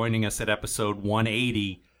for joining us at episode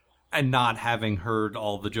 180 and not having heard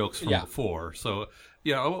all the jokes from before. So,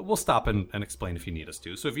 we'll stop and explain if you need us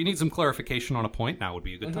to. So if you need some clarification on a point, now would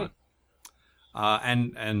be a good time.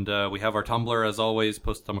 And we have our Tumblr, as always,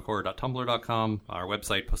 postatomichorror.tumblr.com, our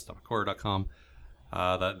website, postatomichorror.com.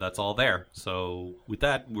 That's all there. So with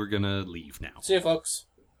that, we're going to leave now. See you, folks.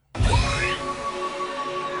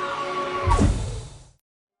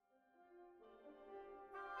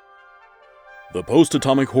 The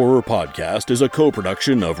Post-Atomic Horror Podcast is a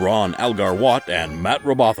co-production of Ron Algar Watt and Matt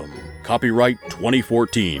Robotham. Copyright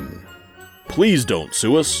 2014. Please don't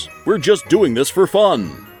sue us. We're just doing this for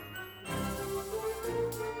fun.